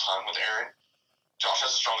the ball a ton with Aaron. Josh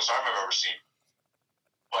has the strongest arm I've ever seen.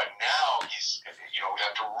 But now we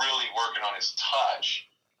have to really work on his touch.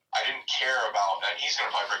 I didn't care about, and he's going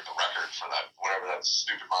to probably break the record for that, whatever that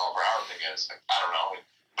stupid mile per hour thing is. I don't know.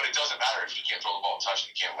 But it doesn't matter if he can't throw the ball and touch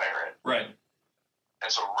and he can't layer it. Right. And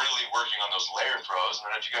so really working on those layer throws.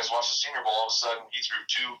 And then if you guys watch the Senior Bowl, all of a sudden he threw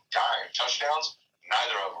 2 dime touchdowns.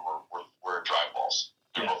 Neither of them were drive balls.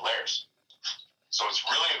 They're both layers. So it's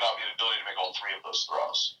really about the ability to make all 3 of those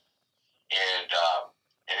throws. And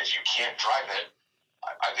if you can't drive it,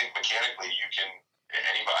 I think mechanically you can.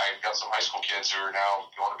 I've got some high school kids who are now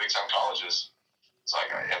going to big time colleges. It's like,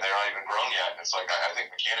 and they're not even grown yet. It's like I think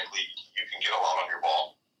mechanically you can get a lot on your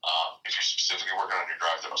ball if you're specifically working on your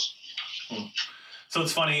drive throws. So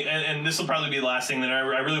it's funny, and this will probably be the last thing that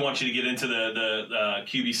I really want you to get into the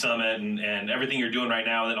QB Summit and everything you're doing right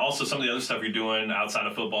now, and then also some of the other stuff you're doing outside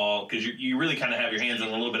of football, because you really kind of have your hands in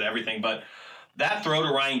a little bit of everything. But that throw to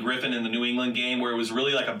Ryan Griffin in the New England game, where it was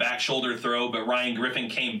really like a back shoulder throw, but Ryan Griffin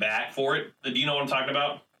came back for it. Do you know what I'm talking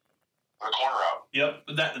about? The corner out.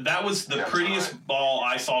 Yep, that was the prettiest ball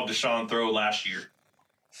I saw Deshaun throw last year.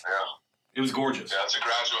 Yeah, it was gorgeous. Yeah, it's a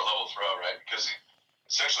graduate level throw, right? Because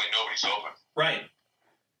essentially nobody's open. Right.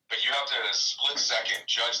 But you have to, in a split second,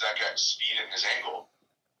 judge that guy's speed and his angle.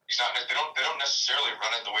 He's not. They don't necessarily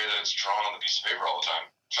run it the way that it's drawn on the piece of paper all the time.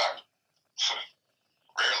 In fact,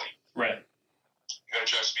 rarely. Right. You got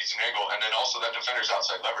to judge speeds and angle, and then also that defender's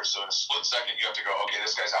outside leverage. So in a split second, you have to go, okay,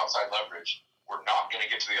 this guy's outside leverage. We're not going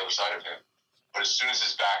to get to the other side of him. But as soon as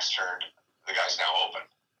his back's turned, the guy's now open.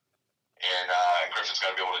 And Griffin's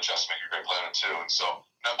got to be able to adjust, make a great play on it too. And so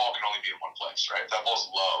that ball can only be in one place, right? If that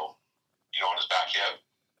ball's low, on his back hip,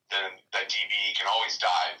 then that DB can always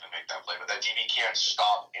dive and make that play. But that DB can't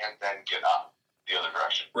stop and then get up the other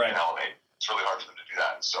direction and elevate. It's really hard for them to do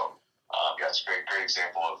that. And so, it's a great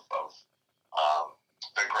example of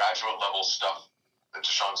the graduate level stuff that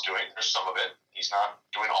Deshaun's doing. There's some of it. He's not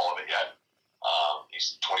doing all of it yet.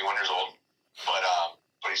 He's 21 years old, but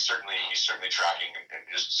he's certainly tracking and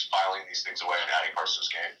just filing these things away and adding parts to his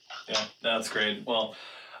game. Yeah, that's great. Well,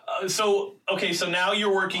 so now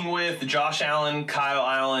you're working with Josh Allen, Kyle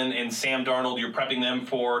Allen, and Sam Darnold. You're prepping them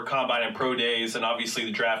for Combine and Pro Days, and obviously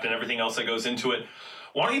the draft and everything else that goes into it.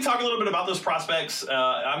 Why don't you talk a little bit about those prospects?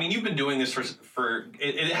 You've been doing this for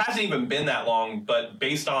it hasn't even been that long, but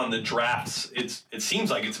based on the drafts, it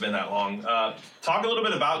seems like it's been that long. Talk a little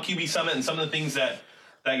bit about QB Summit and some of the things that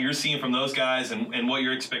you're seeing from those guys and what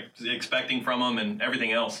you're expecting from them and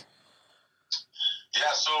everything else.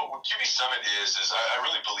 Yeah, so what QB Summit is I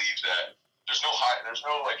really believe that there's no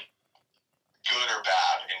like good or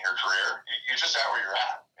bad in your career. You're just at where you're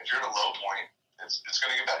at. If you're at a low point, it's going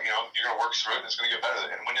to get better. You're going to work through it, and it's going to get better.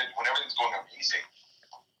 And when everything's going amazing,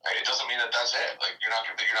 right, it doesn't mean that that's it. Like you're not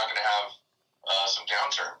going to have some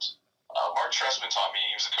downturns. Mark Trestman taught me.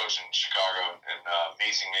 He was a coach in Chicago, and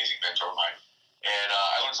amazing mentor of mine. And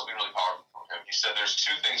I learned something really powerful from him. He said there's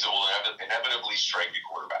 2 things that will inevitably strike a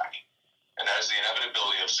quarterback, and that is the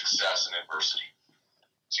inevitability of success and adversity.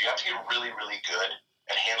 So you have to get really, really good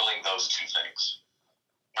at handling those two things.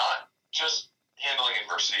 Not just handling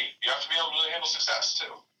adversity. You have to be able to handle success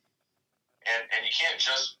too. And you can't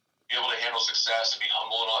just be able to handle success and be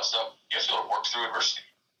humble and all that stuff. You have to be able to work through adversity.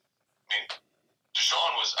 I mean,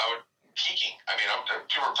 Deshaun was peaking. I mean,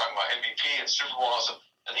 people were talking about MVP and Super Bowl and all that stuff,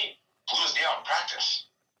 and he blew his knee out in practice.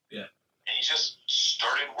 Yeah. And he just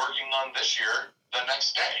started working on this year the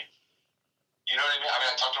next day. You know what I mean? I mean,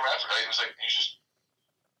 I talked to him after. He was like, he's just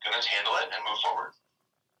going to handle it and move forward.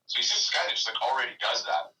 So he's just this guy that just like already does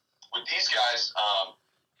that. With these guys,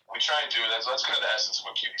 we try and do that. So that's kind of the essence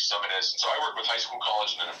of what QB Summit is. And so I work with high school,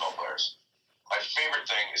 college, and NFL players. My favorite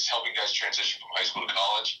thing is helping guys transition from high school to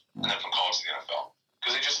college and then from college to the NFL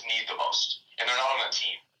because they just need the most. And they're not on a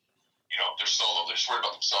team. You know, they're solo. They're just worried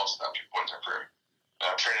about themselves at that point in their career.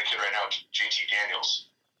 I'm training a kid right now, JT Daniels.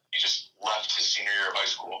 He just left his senior year of high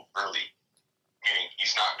school early, meaning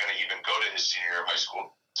he's not going to even go to his senior year of high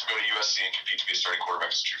school to go to USC and compete to be a starting quarterback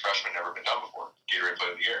as a true freshman. Never been done before. Gatorade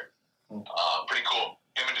Player of the Year. Pretty cool.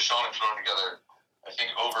 Him and Deshaun have thrown together, I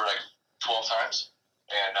think, over like 12 times.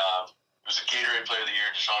 And it was a Gatorade Player of the Year.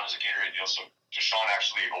 Deshaun was a Gatorade deal. So Deshaun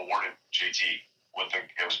actually awarded JT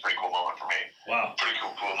it was a pretty cool moment for me. Wow. Pretty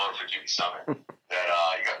cool moment for QB Summit. That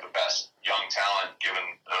you got the best young talent giving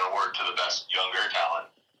an award to the best younger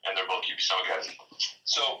talent. And they're both QB Summit guys.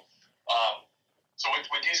 So,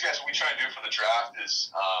 with these guys, what we try and do for the draft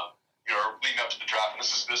is, leading up to the draft, and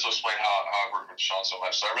this will explain how I work with Deshaun so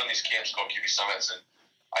much. So I run these camps called QB Summits, and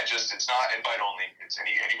it's not invite only. It's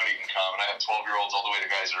anybody can come, and I have 12-year-olds all the way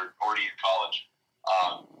to guys that are already in college.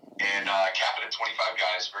 And I cap it at 25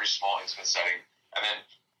 guys, very small, intimate setting. And then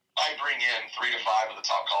I bring in 3 to 5 of the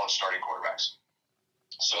top college starting quarterbacks.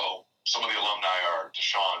 So some of the alumni are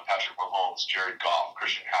Deshaun, Patrick Mahomes, Jared Goff,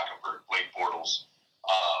 Christian Hackenberg, Blake Bortles.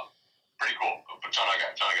 Pretty cool. A ton of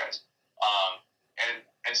guys. And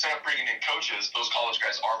instead of bringing in coaches, those college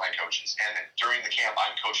guys are my coaches. And during the camp,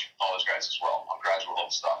 I'm coaching college guys as well on graduate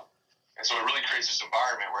level stuff. And so it really creates this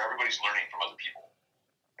environment where everybody's learning from other people.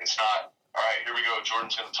 It's not, all right, here we go.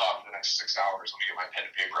 Jordan's going to talk for the next 6 hours. Let me get my pen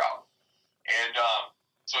and paper out. And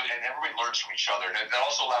and everybody learns from each other. And that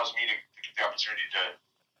also allows me to get the opportunity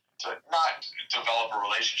to not develop a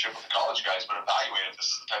relationship with the college guys, but evaluate if this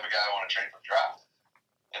is the type of guy I want to train for the draft.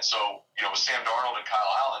 And so, with Sam Darnold and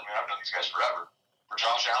Kyle Allen, man, I've known these guys forever. For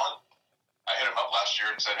Josh Allen, I hit him up last year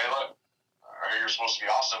and said, hey, look, I hear you're supposed to be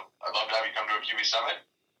awesome. I'd love to have you come to a QB Summit,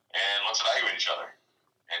 and let's evaluate each other.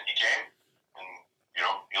 And he came, and,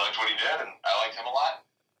 he liked what he did, and I liked him a lot.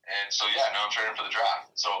 And so, now I'm training for the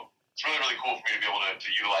draft. So it's really, really cool for me to be able to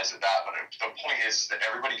utilize it that. But the point is that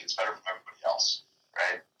everybody gets better from everybody else,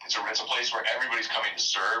 right? It's a place where everybody's coming to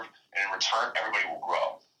serve, and in return, everybody will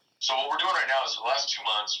grow. So what we're doing right now is for the last 2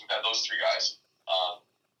 months, we've had those 3 guys.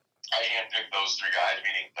 I handpicked those 3 guys,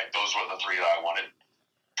 meaning like those were the 3 that I wanted.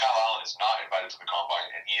 Kyle Allen is not invited to the combine,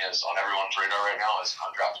 and he is on everyone's radar right now as an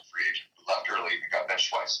undrafted free agent who left early and got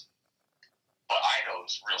benched twice. But I know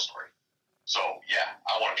this real story. So,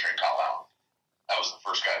 I want to train Kyle Allen. That was the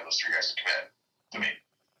first guy of those 3 guys to commit to me.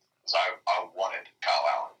 Because I wanted Kyle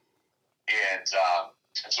Allen. And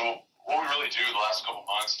so what we really do the last couple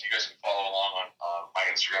months, you guys can follow along on my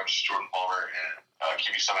Instagram, which is Jordan Palmer, and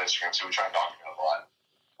QB Summit Instagram, too. We try and document a lot.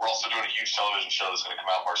 We're also doing a huge television show that's going to come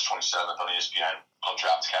out March 27th on ESPN called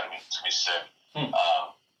Draft Academy. It's going to be sick.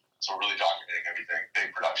 So we're really documenting everything. Big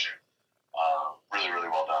production. Really, really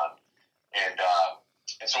well done. And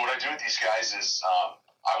so what I do with these guys is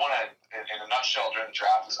I want to, in a nutshell during the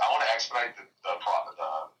draft, is I want to expedite the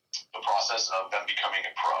process of them becoming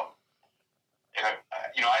a pro. And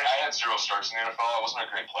I had 0 starts in the NFL. I wasn't a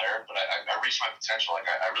great player, but I reached my potential. Like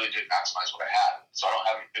I really did maximize what I had. So I don't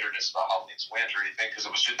have any bitterness about how things went or anything because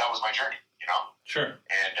that was my journey. Sure.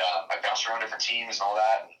 And I bounced around different teams and all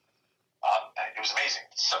that. And, it was amazing.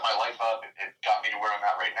 It set my life up. It got me to where I'm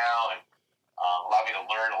at right now, and allowed me to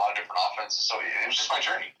learn a lot of different offenses. So it was just my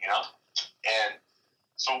journey, And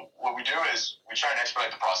so what we do is we try and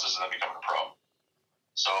expedite the process of them becoming a pro.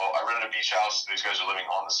 So I rented a beach house. These guys are living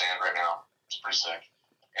on the sand right now. It's pretty sick.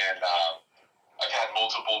 And I've had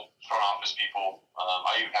multiple front office people.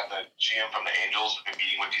 I even had the GM from the Angels. I've been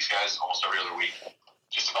meeting with these guys almost every other week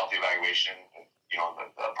just about the evaluation, and,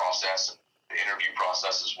 the process, and the interview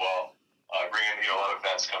process as well. Bring in, a lot of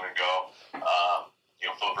vets come and go.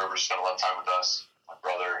 Philip Rivers spent a lot of time with us, my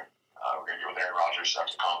brother. We're going to go with Aaron Rodgers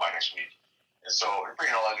after the combine next week. And so we're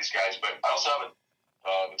bringing a lot of these guys. But I also have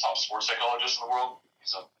the top sports psychologist in the world.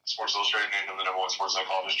 He's a Sports Illustrated named him the #1 sports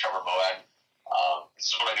psychologist, Trevor Moag.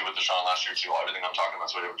 This is what I did with Deshaun last year, too. Everything I'm talking about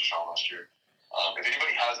is what I did with Deshaun last year. If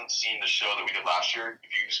anybody hasn't seen the show that we did last year, if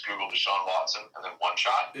you can just Google Deshaun Watson and then One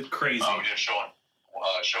Shot. It's crazy. We did a show on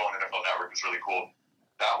show on NFL Network. It's really cool.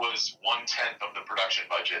 That was 1/10 of the production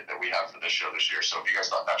budget that we have for this show this year. So if you guys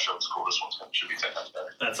thought that show was cool, this one should be 10 times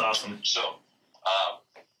better. That's awesome. So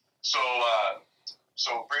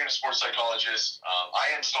bringing a sports psychologist,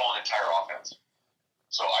 I install an entire offense.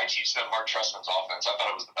 So I teach them Mark Trestman's offense. I thought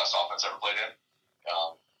it was the best offense I ever played in.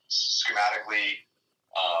 Schematically,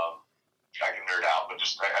 I can nerd out, but I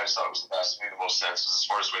just thought it was the best. It made the most sense. It was the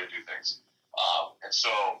smartest way to do things. And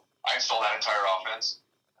so I installed that entire offense.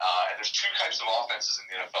 And there's two types of offenses in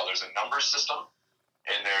the NFL. There's a number system,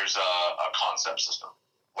 and there's a concept system,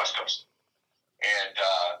 West Coast. And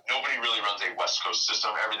nobody really runs a West Coast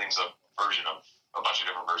system. Everything's a version of a bunch of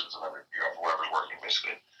different versions of whatever's working,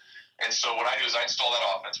 basically. And so what I do is I install that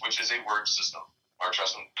offense, which is a word system. Mark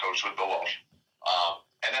Trestman coached with Bill Walsh.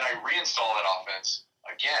 And then I reinstall that offense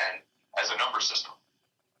again as a number system.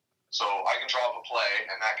 So I can draw up a play,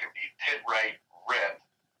 and that can be pit right, rip,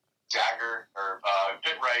 dagger, or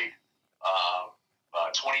pit right,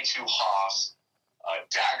 22 Haas,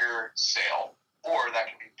 dagger, sail. Or that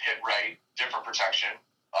can be pit right, different protection,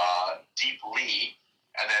 deep lee,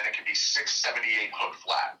 and then it can be 678 hook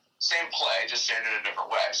flat. Same play, just saying it a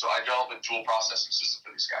different way. So I developed a dual processing system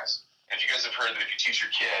for these guys. And if you guys have heard that if you teach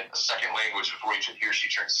your kid a second language before he or she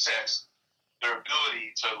turns 6, their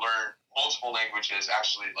ability to learn multiple languages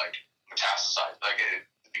actually metastasize.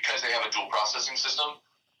 Because they have a dual processing system,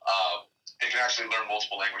 they can actually learn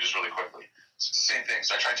multiple languages really quickly. So it's the same thing.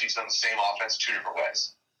 So I try to teach them the same offense 2 different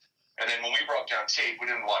ways. And then when we broke down tape, we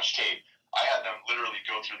didn't watch tape. I had them literally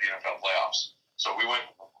go through the NFL playoffs. So we went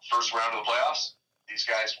first round of the playoffs. These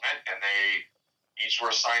guys went, and they each were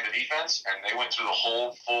assigned a defense, and they went through the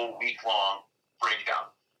whole full week-long breakdown.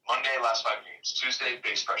 Monday, last 5 games. Tuesday,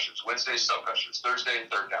 base pressures. Wednesday, sub pressures. Thursday,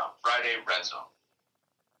 third down. Friday, red zone.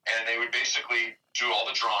 And they would basically do all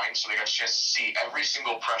the drawings, so they got a chance to see every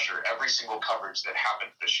single pressure, every single coverage that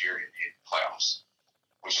happened this year in the playoffs,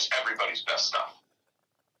 which is everybody's best stuff.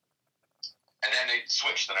 And then they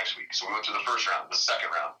switched the next week. So we went to the first round, the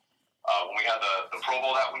second round. When we had the Pro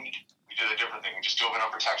Bowl that week, we did a different thing. We just dove in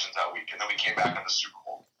on protections that week. And then we came back in the Super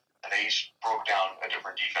Bowl. And they each broke down a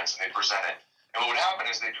different defense, and they presented. And what would happen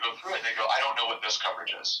is they'd go through it, and they'd go, I don't know what this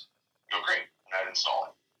coverage is. You go, great. And I'd install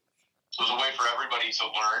it. So it was a way for everybody to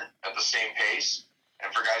learn at the same pace.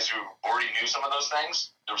 And for guys who already knew some of those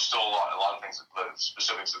things, there was still a lot of things,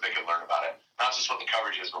 specifics that they could learn about it. Not just what the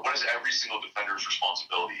coverage is, but what is every single defender's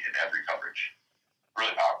responsibility in every coverage.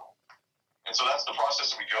 Really powerful. And so that's the process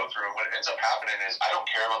that we go through. And what ends up happening is I don't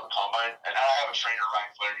care about the combine. And I have a trainer, Ryan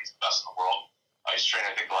Flaherty. He's the best in the world. He's trained,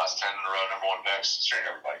 I think, the last 10 in a row, number 1 picks. He's trained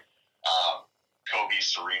everybody. Kobe,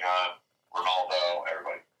 Serena, Ronaldo,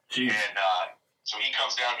 everybody. Jeez. And so he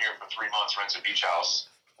comes down here for 3 months, rents a beach house.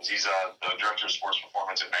 He's the director of sports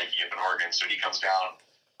performance at Nike up in Oregon. So he comes down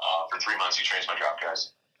for 3 months. He trains my draft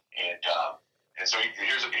guys. And so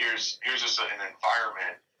here's just an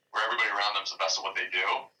environment where everybody around them is the best at what they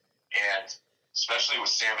do. And especially with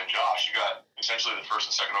Sam and Josh, you got essentially the first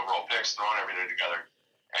and second overall picks throwing everything together.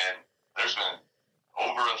 And there's been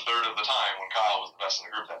over a third of the time when Kyle was the best in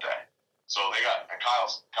the group that day. So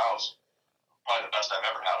Kyle's probably the best I've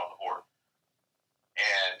ever had on the board.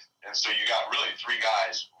 And so you got really 3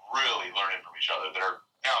 guys really learning from each other that are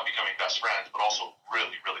now becoming best friends, but also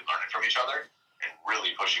really, really learning from each other and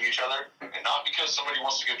really pushing each other. And not because somebody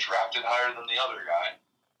wants to get drafted higher than the other guy.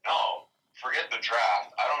 No, forget the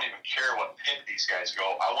draft. I don't even care what pick these guys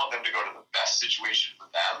go. I want them to go to the best situation for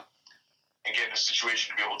them and get in a situation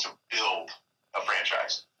to be able to build a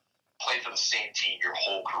franchise. Play for the same team your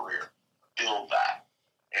whole career. Build that.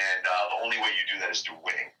 And the only way you do that is through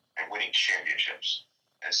winning and winning championships.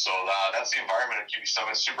 And so that's the environment at QB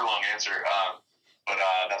Summit. Super long answer, but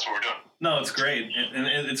that's what we're doing. No, it's great. And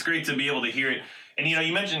it's great to be able to hear it. And,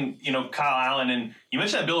 you mentioned, Kyle Allen, and you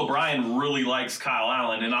mentioned that Bill O'Brien really likes Kyle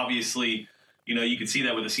Allen. And obviously, you could see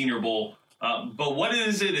that with the Senior Bowl. But what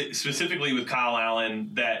is it specifically with Kyle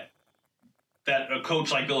Allen that a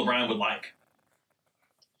coach like Bill O'Brien would like?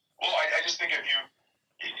 Well, I just think if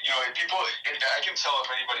people, I can tell if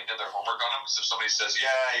anybody did their homework on him. So if somebody says, and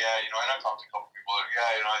I've talked to a couple people,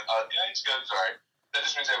 he's good, it's all right. That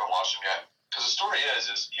just means they haven't watched him yet. Because the story is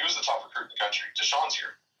he was the top recruit in the country. Deshaun's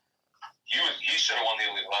here. He should have won the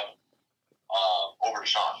Elite 11 over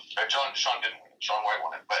Deshaun. Deshaun didn't win. Deshaun White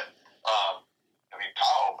won it. But,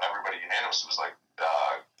 Kyle, everybody unanimously was like,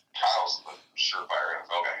 Kyle's the surefire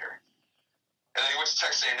NFL guy here. And then he went to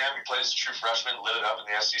Texas A&M. He played as a true freshman, lit it up in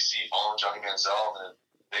the SEC, following Johnny Manziel. And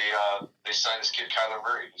then they signed this kid, Kyler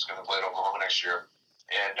Murray, who's going to play at Oklahoma next year.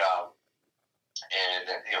 And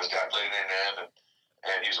his dad played at A&M,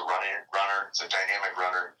 and he's a runner. He's a dynamic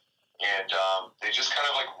runner. And they just kind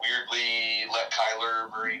of like weirdly let Kyler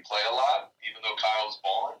Murray play a lot, even though Kyle was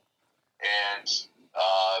balling. And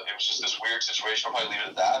it was just this weird situation. I'll probably leave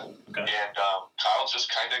it at that. Okay. And Kyle just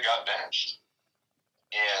kind of got benched.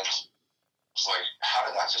 And it's like, how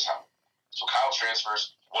did that just happen? So Kyle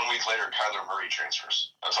transfers. 1 week later, Kyler Murray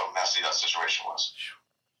transfers. That's how messy that situation was.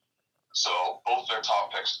 So both their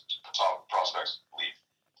top prospects leave.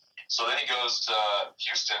 So then he goes to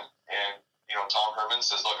Houston, and Tom Herman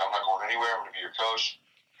says, "Look, I'm not going anywhere. I'm going to be your coach."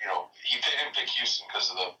 They didn't pick Houston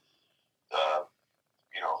because of the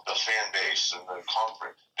fan base and the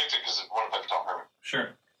conference. Picked it because they wanted to play for Tom Herman. Sure.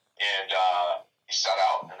 And he sat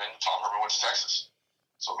out, and then Tom Herman went to Texas.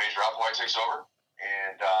 So Major Applewhite takes over,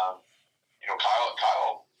 and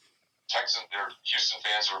Kyle, Texans, their Houston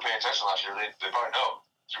fans who were paying attention last year, they probably know.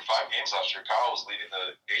 Through 5 games last year, Kyle was leading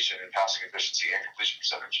the nation in passing efficiency and completion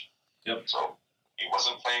percentage. Yep. So he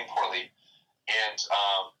wasn't playing poorly. And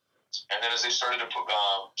then as they started to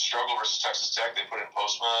struggle versus Texas Tech, they put in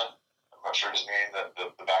Postma, I'm not sure his name,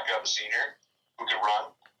 the backup, the senior, who could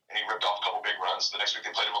run. And he ripped off a couple big runs. The next week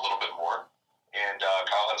they played him a little bit more. And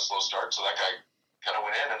Kyle had a slow start, so that guy kind of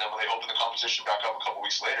went in. And then when they opened the competition back up a couple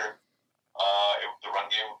weeks later, the run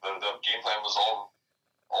game, the game plan was all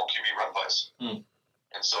QB run plays.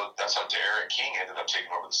 And so that's how Derek King ended up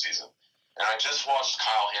taking over the season. And I just watched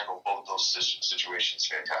Kyle handle both those situations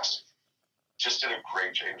fantastic. Just did a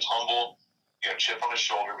great job. He was humble. He had a chip on his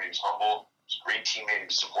shoulder, but he was humble. He was a great teammate.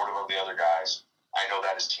 He was supportive of the other guys. I know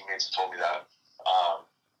that his teammates have told me that.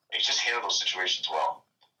 He just handled those situations well.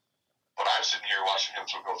 But I'm sitting here watching him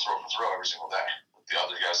go throw for throw every single day with the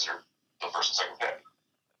other guys that are the first and second pick.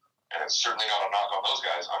 And it's certainly not a knock on those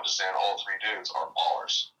guys. I'm just saying all 3 dudes are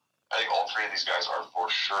ballers. I think all 3 of these guys are for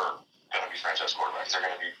sure going to be franchise quarterbacks. They're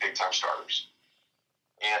going to be big-time starters.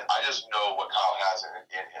 And I just know what Kyle has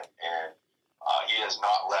in him. And he has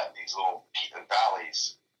not let these little peaks and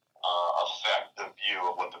valleys affect the view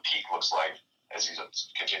of what the peak looks like as he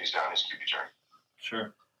continues down his QB journey.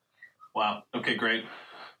 Sure. Wow. Okay, great.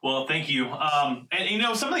 Well, thank you.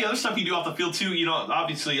 And, some of the other stuff you do off the field, too,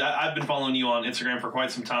 obviously I've been following you on Instagram for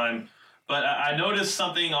quite some time. But I noticed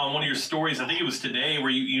something on one of your stories, I think it was today,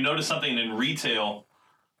 where you noticed something in retail.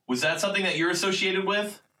 Was that something that you're associated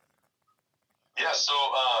with? Yeah, so,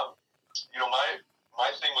 my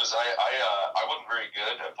thing was I wasn't very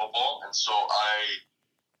good at football, and so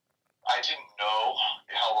I didn't know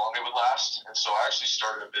how long it would last. And so I actually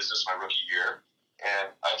started a business my rookie year, and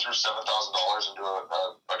I threw $7,000 into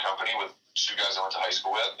a company with 2 guys I went to high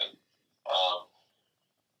school with. And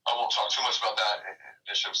I won't talk too much about that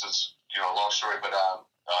initiative because it's a long story, but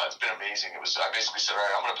it's been amazing. I basically said, all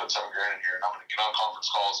right, I'm going to put $7,000 in here, and I'm going to get on conference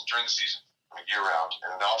calls during the season, year round.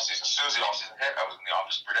 And in the off season, as soon as the off season hit, I was in the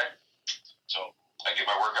office every day. So I get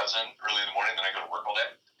my workouts in early in the morning, then I go to work all day.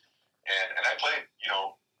 And I played,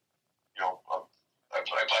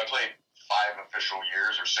 I played 5 official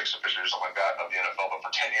years or 6 official years, something like that, of the NFL. But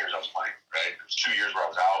for 10 years, I was playing. Right? There was 2 years where I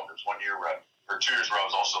was out. There was 1 year or 2 years where I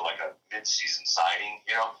was also like a mid-season signing.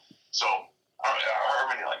 So I don't know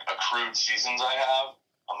how many like accrued seasons I have.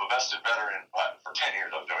 I'm a vested veteran, but for 10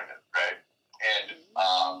 years I was doing it, right? And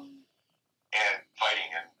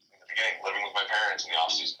fighting and in the beginning, living with my parents in the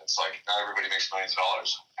off season. It's like not everybody makes millions of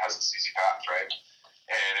dollars, has this easy path, right?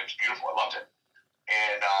 And it was beautiful. I loved it.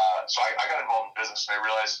 And so I got involved in business, and I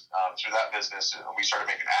realized through that business, we started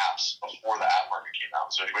making apps before the app market came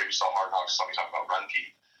out. So anybody who saw Hard Knocks saw me talk about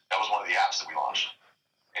RunPee. That was one of the apps that we launched.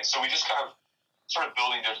 And so we just kind of started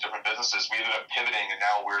building different businesses. We ended up pivoting, and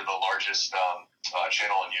now we're the largest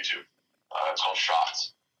channel on YouTube. It's called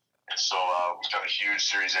Shots. And so we've done a huge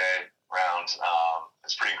Series A round.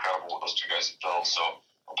 It's pretty incredible what those 2 guys have built. So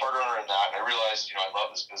I'm part owner in that, and I realized, I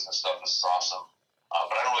love this business stuff. This is awesome.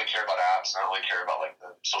 But I don't really care about apps. I don't really care about like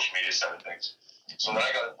the social media side of things. So then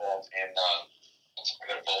I got involved in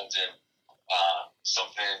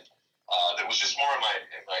something that was just more in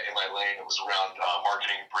my lane. It was around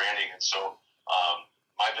marketing and branding. And so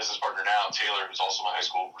my business partner now, Taylor, who's also my high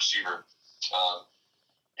school receiver,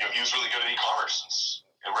 he was really good at e-commerce.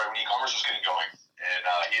 Right when e-commerce was getting going, and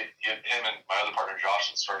him and my other partner Josh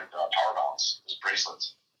had started Power Balance, those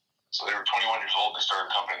bracelets. So they were 21 years old. And they started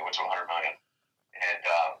a company that went to 100 million. And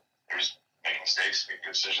they were just making mistakes, making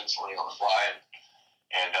good decisions, learning on the fly.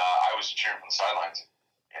 And I was cheering from the sidelines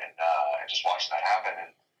and just watching that happen.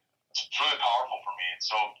 And it's really powerful for me. And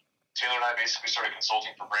so Taylor and I basically started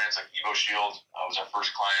consulting for brands like Evo Shield was our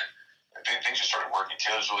first client. And things just started working.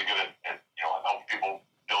 Taylor's really good at helping people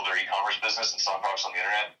build their e-commerce business and selling products on the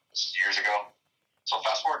internet. This is years ago. So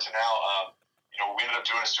fast forward to now, what we ended up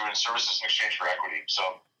doing is doing services in exchange for equity.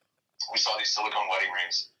 So we saw these silicone wedding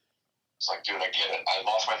rings It's like, dude, I get it. I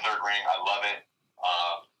lost my third ring. I love it.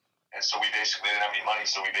 And so we basically didn't have any money,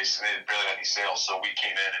 so we basically barely had any sales. So we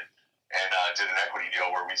came in and did an equity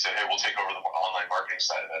deal where we said, hey, we'll take over the online marketing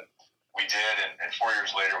side of it. We did, and 4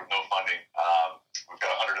 years later, with no funding, we've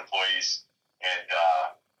got 100 employees, and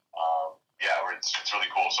it's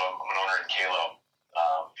really cool. So I'm an owner in Kalo.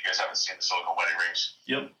 If you guys haven't seen the silicone wedding rings,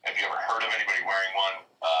 Yep. If you ever heard of anybody wearing one,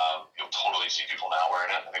 you'll totally see people now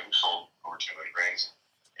wearing it. I think we've sold over 2 million rings,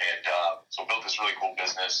 and so built this really cool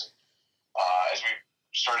business. As we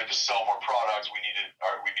started to sell more products, we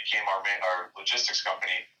became our logistics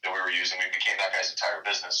company that we were using. We became that guy's entire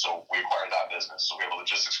business, so we acquired that business. So we have a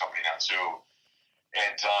logistics company now too.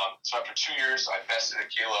 And so after 2 years, I invested at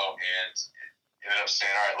Kalo and ended up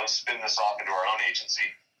saying, all right, let's spin this off into our own agency.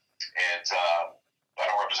 And I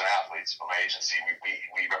don't represent athletes, but my agency,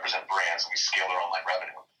 we represent brands, and we scale their online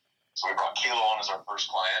revenue. So we brought Kalo on as our first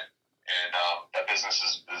client, and that business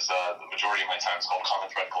is the majority of my time is called Common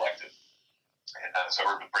Thread Collective. And so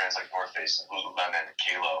I work with brands like North Face, and Lululemon, and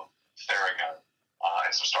Kalo, Theragun,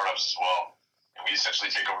 and some startups as well. And we essentially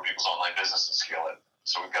take over people's online business and scale it.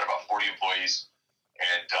 So we've got about 40 employees,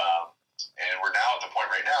 and we're now at the point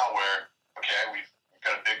right now where, okay, we've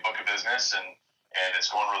got a big book of business, and it's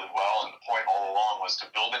going really well. And the point all along was to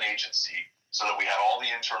build an agency so that we had all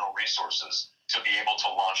the internal resources to be able to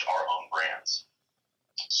launch our own brands.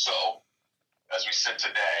 So as we sit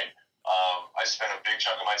today, I spent a big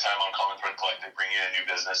chunk of my time on Common Thread Collective, bringing in a new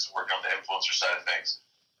business, working on the influencer side of things.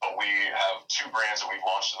 But we have 2 brands that we've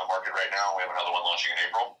launched in the market right now. We have another one launching in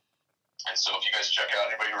April. And so if you guys check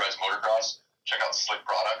out, anybody who rides motocross, check out Slick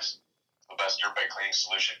Products, the best dirt bike cleaning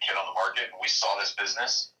solution kit on the market. And we saw this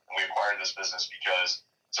business, and we acquired this business because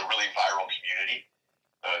it's a really viral community.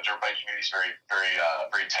 The dirt bike community is very, very,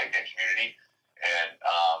 very tight-knit community. And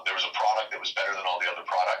there was a product that was better than all the other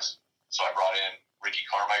products. So I brought in Ricky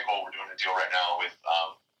Carmichael. We're doing a deal right now with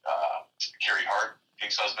Carrie Hart,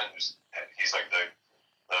 Pink's husband. He's like the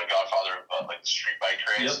godfather of like the street bike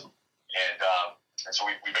craze. Yep. And so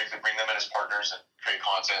we basically bring them in as partners and create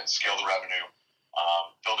content, scale the revenue,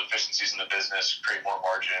 build efficiencies in the business, create more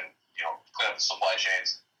margin, clean up the supply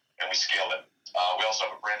chains, and we scale it. We also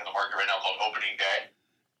have a brand in the market right now called Opening Day.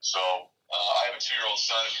 So I have a 2-year-old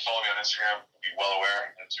son. If you follow me on Instagram, you'll be well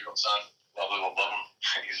aware. I have a 2-year-old son. Love him.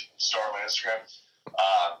 He's a star on my Instagram.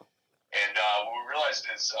 And what we realized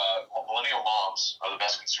is millennial moms are the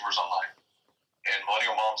best consumers online. And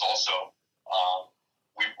millennial moms also,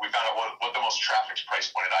 we found out what the most trafficked price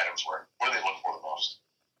pointed items were. What do they look for the most?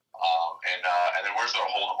 And then where's their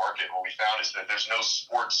hole in the market? What we found is that there's no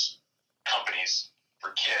sports companies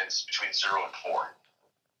for kids between 0 and 4.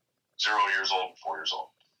 0 years old and 4 years old.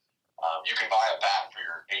 You can buy a bat for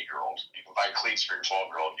your 8-year-old. You can buy cleats for your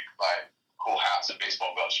 12-year-old. You can buy cool hats and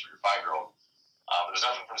baseball gloves for your 5-year-old. But there's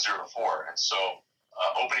nothing from 0 to 4. And so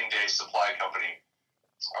Opening Day Supply Company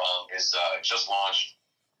is just launched.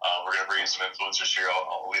 We're going to bring in some influencers here.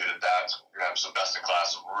 I'll leave it at that. We're going to have some best in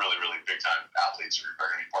class, some really, really big time athletes who are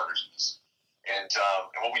going to be partners in this. And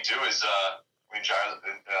what we do is we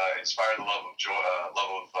inspire the love of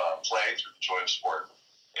play through the joy of sport.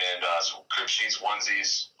 And so crib sheets,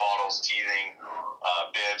 onesies, bottles, teething,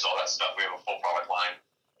 bibs, all that stuff. We have a full product line,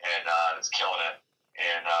 and it's killing it.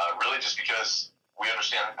 And really just because we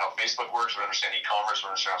understand how Facebook works, we understand e-commerce, we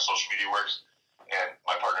understand how social media works. And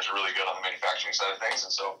my partners are really good on the manufacturing side of things.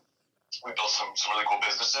 And so we built some really cool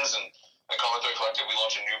businesses. And at Common Thread Collective, we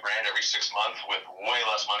launch a new brand every 6 months with way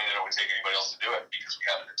less money than it would take anybody else to do it, because we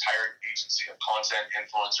have an entire agency of content,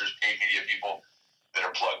 influencers, paid media people that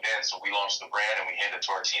are plugged in. So we launch the brand and we hand it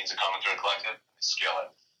to our teams at Common Thread Collective and scale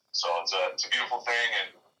it. So it's a beautiful thing.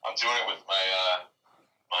 And I'm doing it with my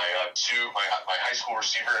high school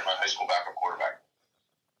receiver and my high school backup quarterback.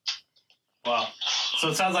 Wow. So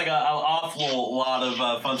it sounds like an awful lot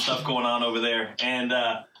of fun stuff going on over there. And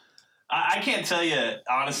I can't tell you,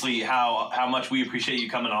 honestly, how much we appreciate you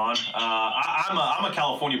coming on. I'm a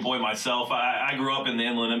California boy myself. I grew up in the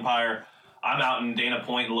Inland Empire. I'm out in Dana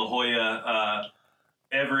Point and La Jolla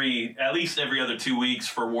at least every other 2 weeks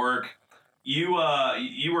for work. You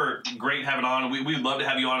were great having on. We would love to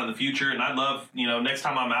have you on in the future. And I'd love, next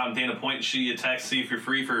time I'm out in Dana Point, to shoot you a text, see if you're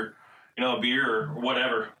free for, a beer or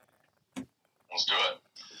whatever. Let's do it.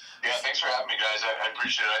 Yeah, thanks for having me, guys. I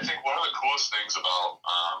appreciate it. I think one of the coolest things about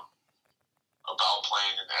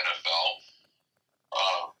playing in the NFL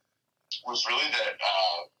was really that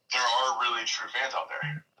there are really true fans out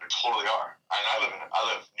there. There totally are. And I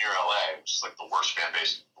live near LA, which is like the worst fan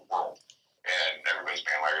base in the world, and everybody's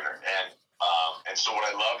bandwagoner. And so what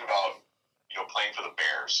I loved about playing for the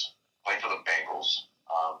Bears, playing for the Bengals,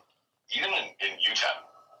 even in Utah,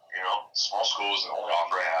 small schools, the only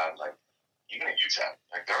offer I had, like, even at UTEP,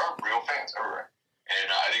 like there are real fans everywhere. And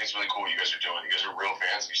I think it's really cool what you guys are doing. You guys are real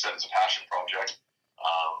fans. You said it's a passion project.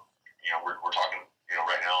 We're talking,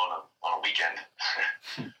 right now on a weekend.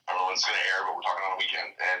 I don't know when it's going to air, but we're talking on a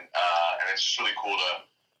weekend. And it's just really cool to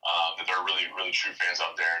that there are really, really true fans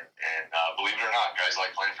out there. And believe it or not, guys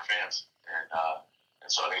like playing for fans.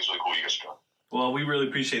 And so I think it's really cool what you guys are doing. Well, we really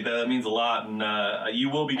appreciate that. That means a lot. And you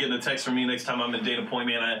will be getting a text from me next time I'm in Dana Point,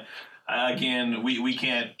 man. Again, we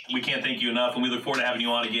can't thank you enough, and we look forward to having you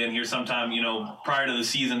on again here sometime, prior to the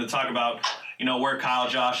season to talk about, where Kyle,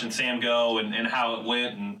 Josh, and Sam go and how it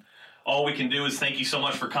went. And all we can do is thank you so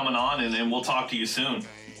much for coming on, and we'll talk to you soon.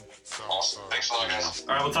 Awesome. Thanks a lot, guys.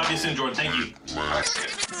 All right, we'll talk to you soon, Jordan. Thank you.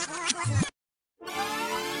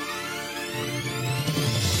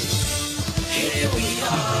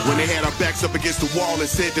 When they had our backs up against the wall and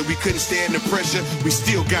said that we couldn't stand the pressure, we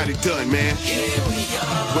still got it done, man.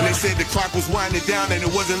 When they said the clock was winding down and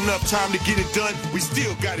there wasn't enough time to get it done, we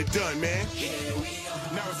still got it done, man.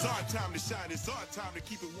 Now it's our time to shine. It's our time to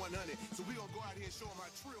keep it 100. So we gonna go out here and show them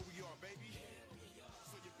how trill we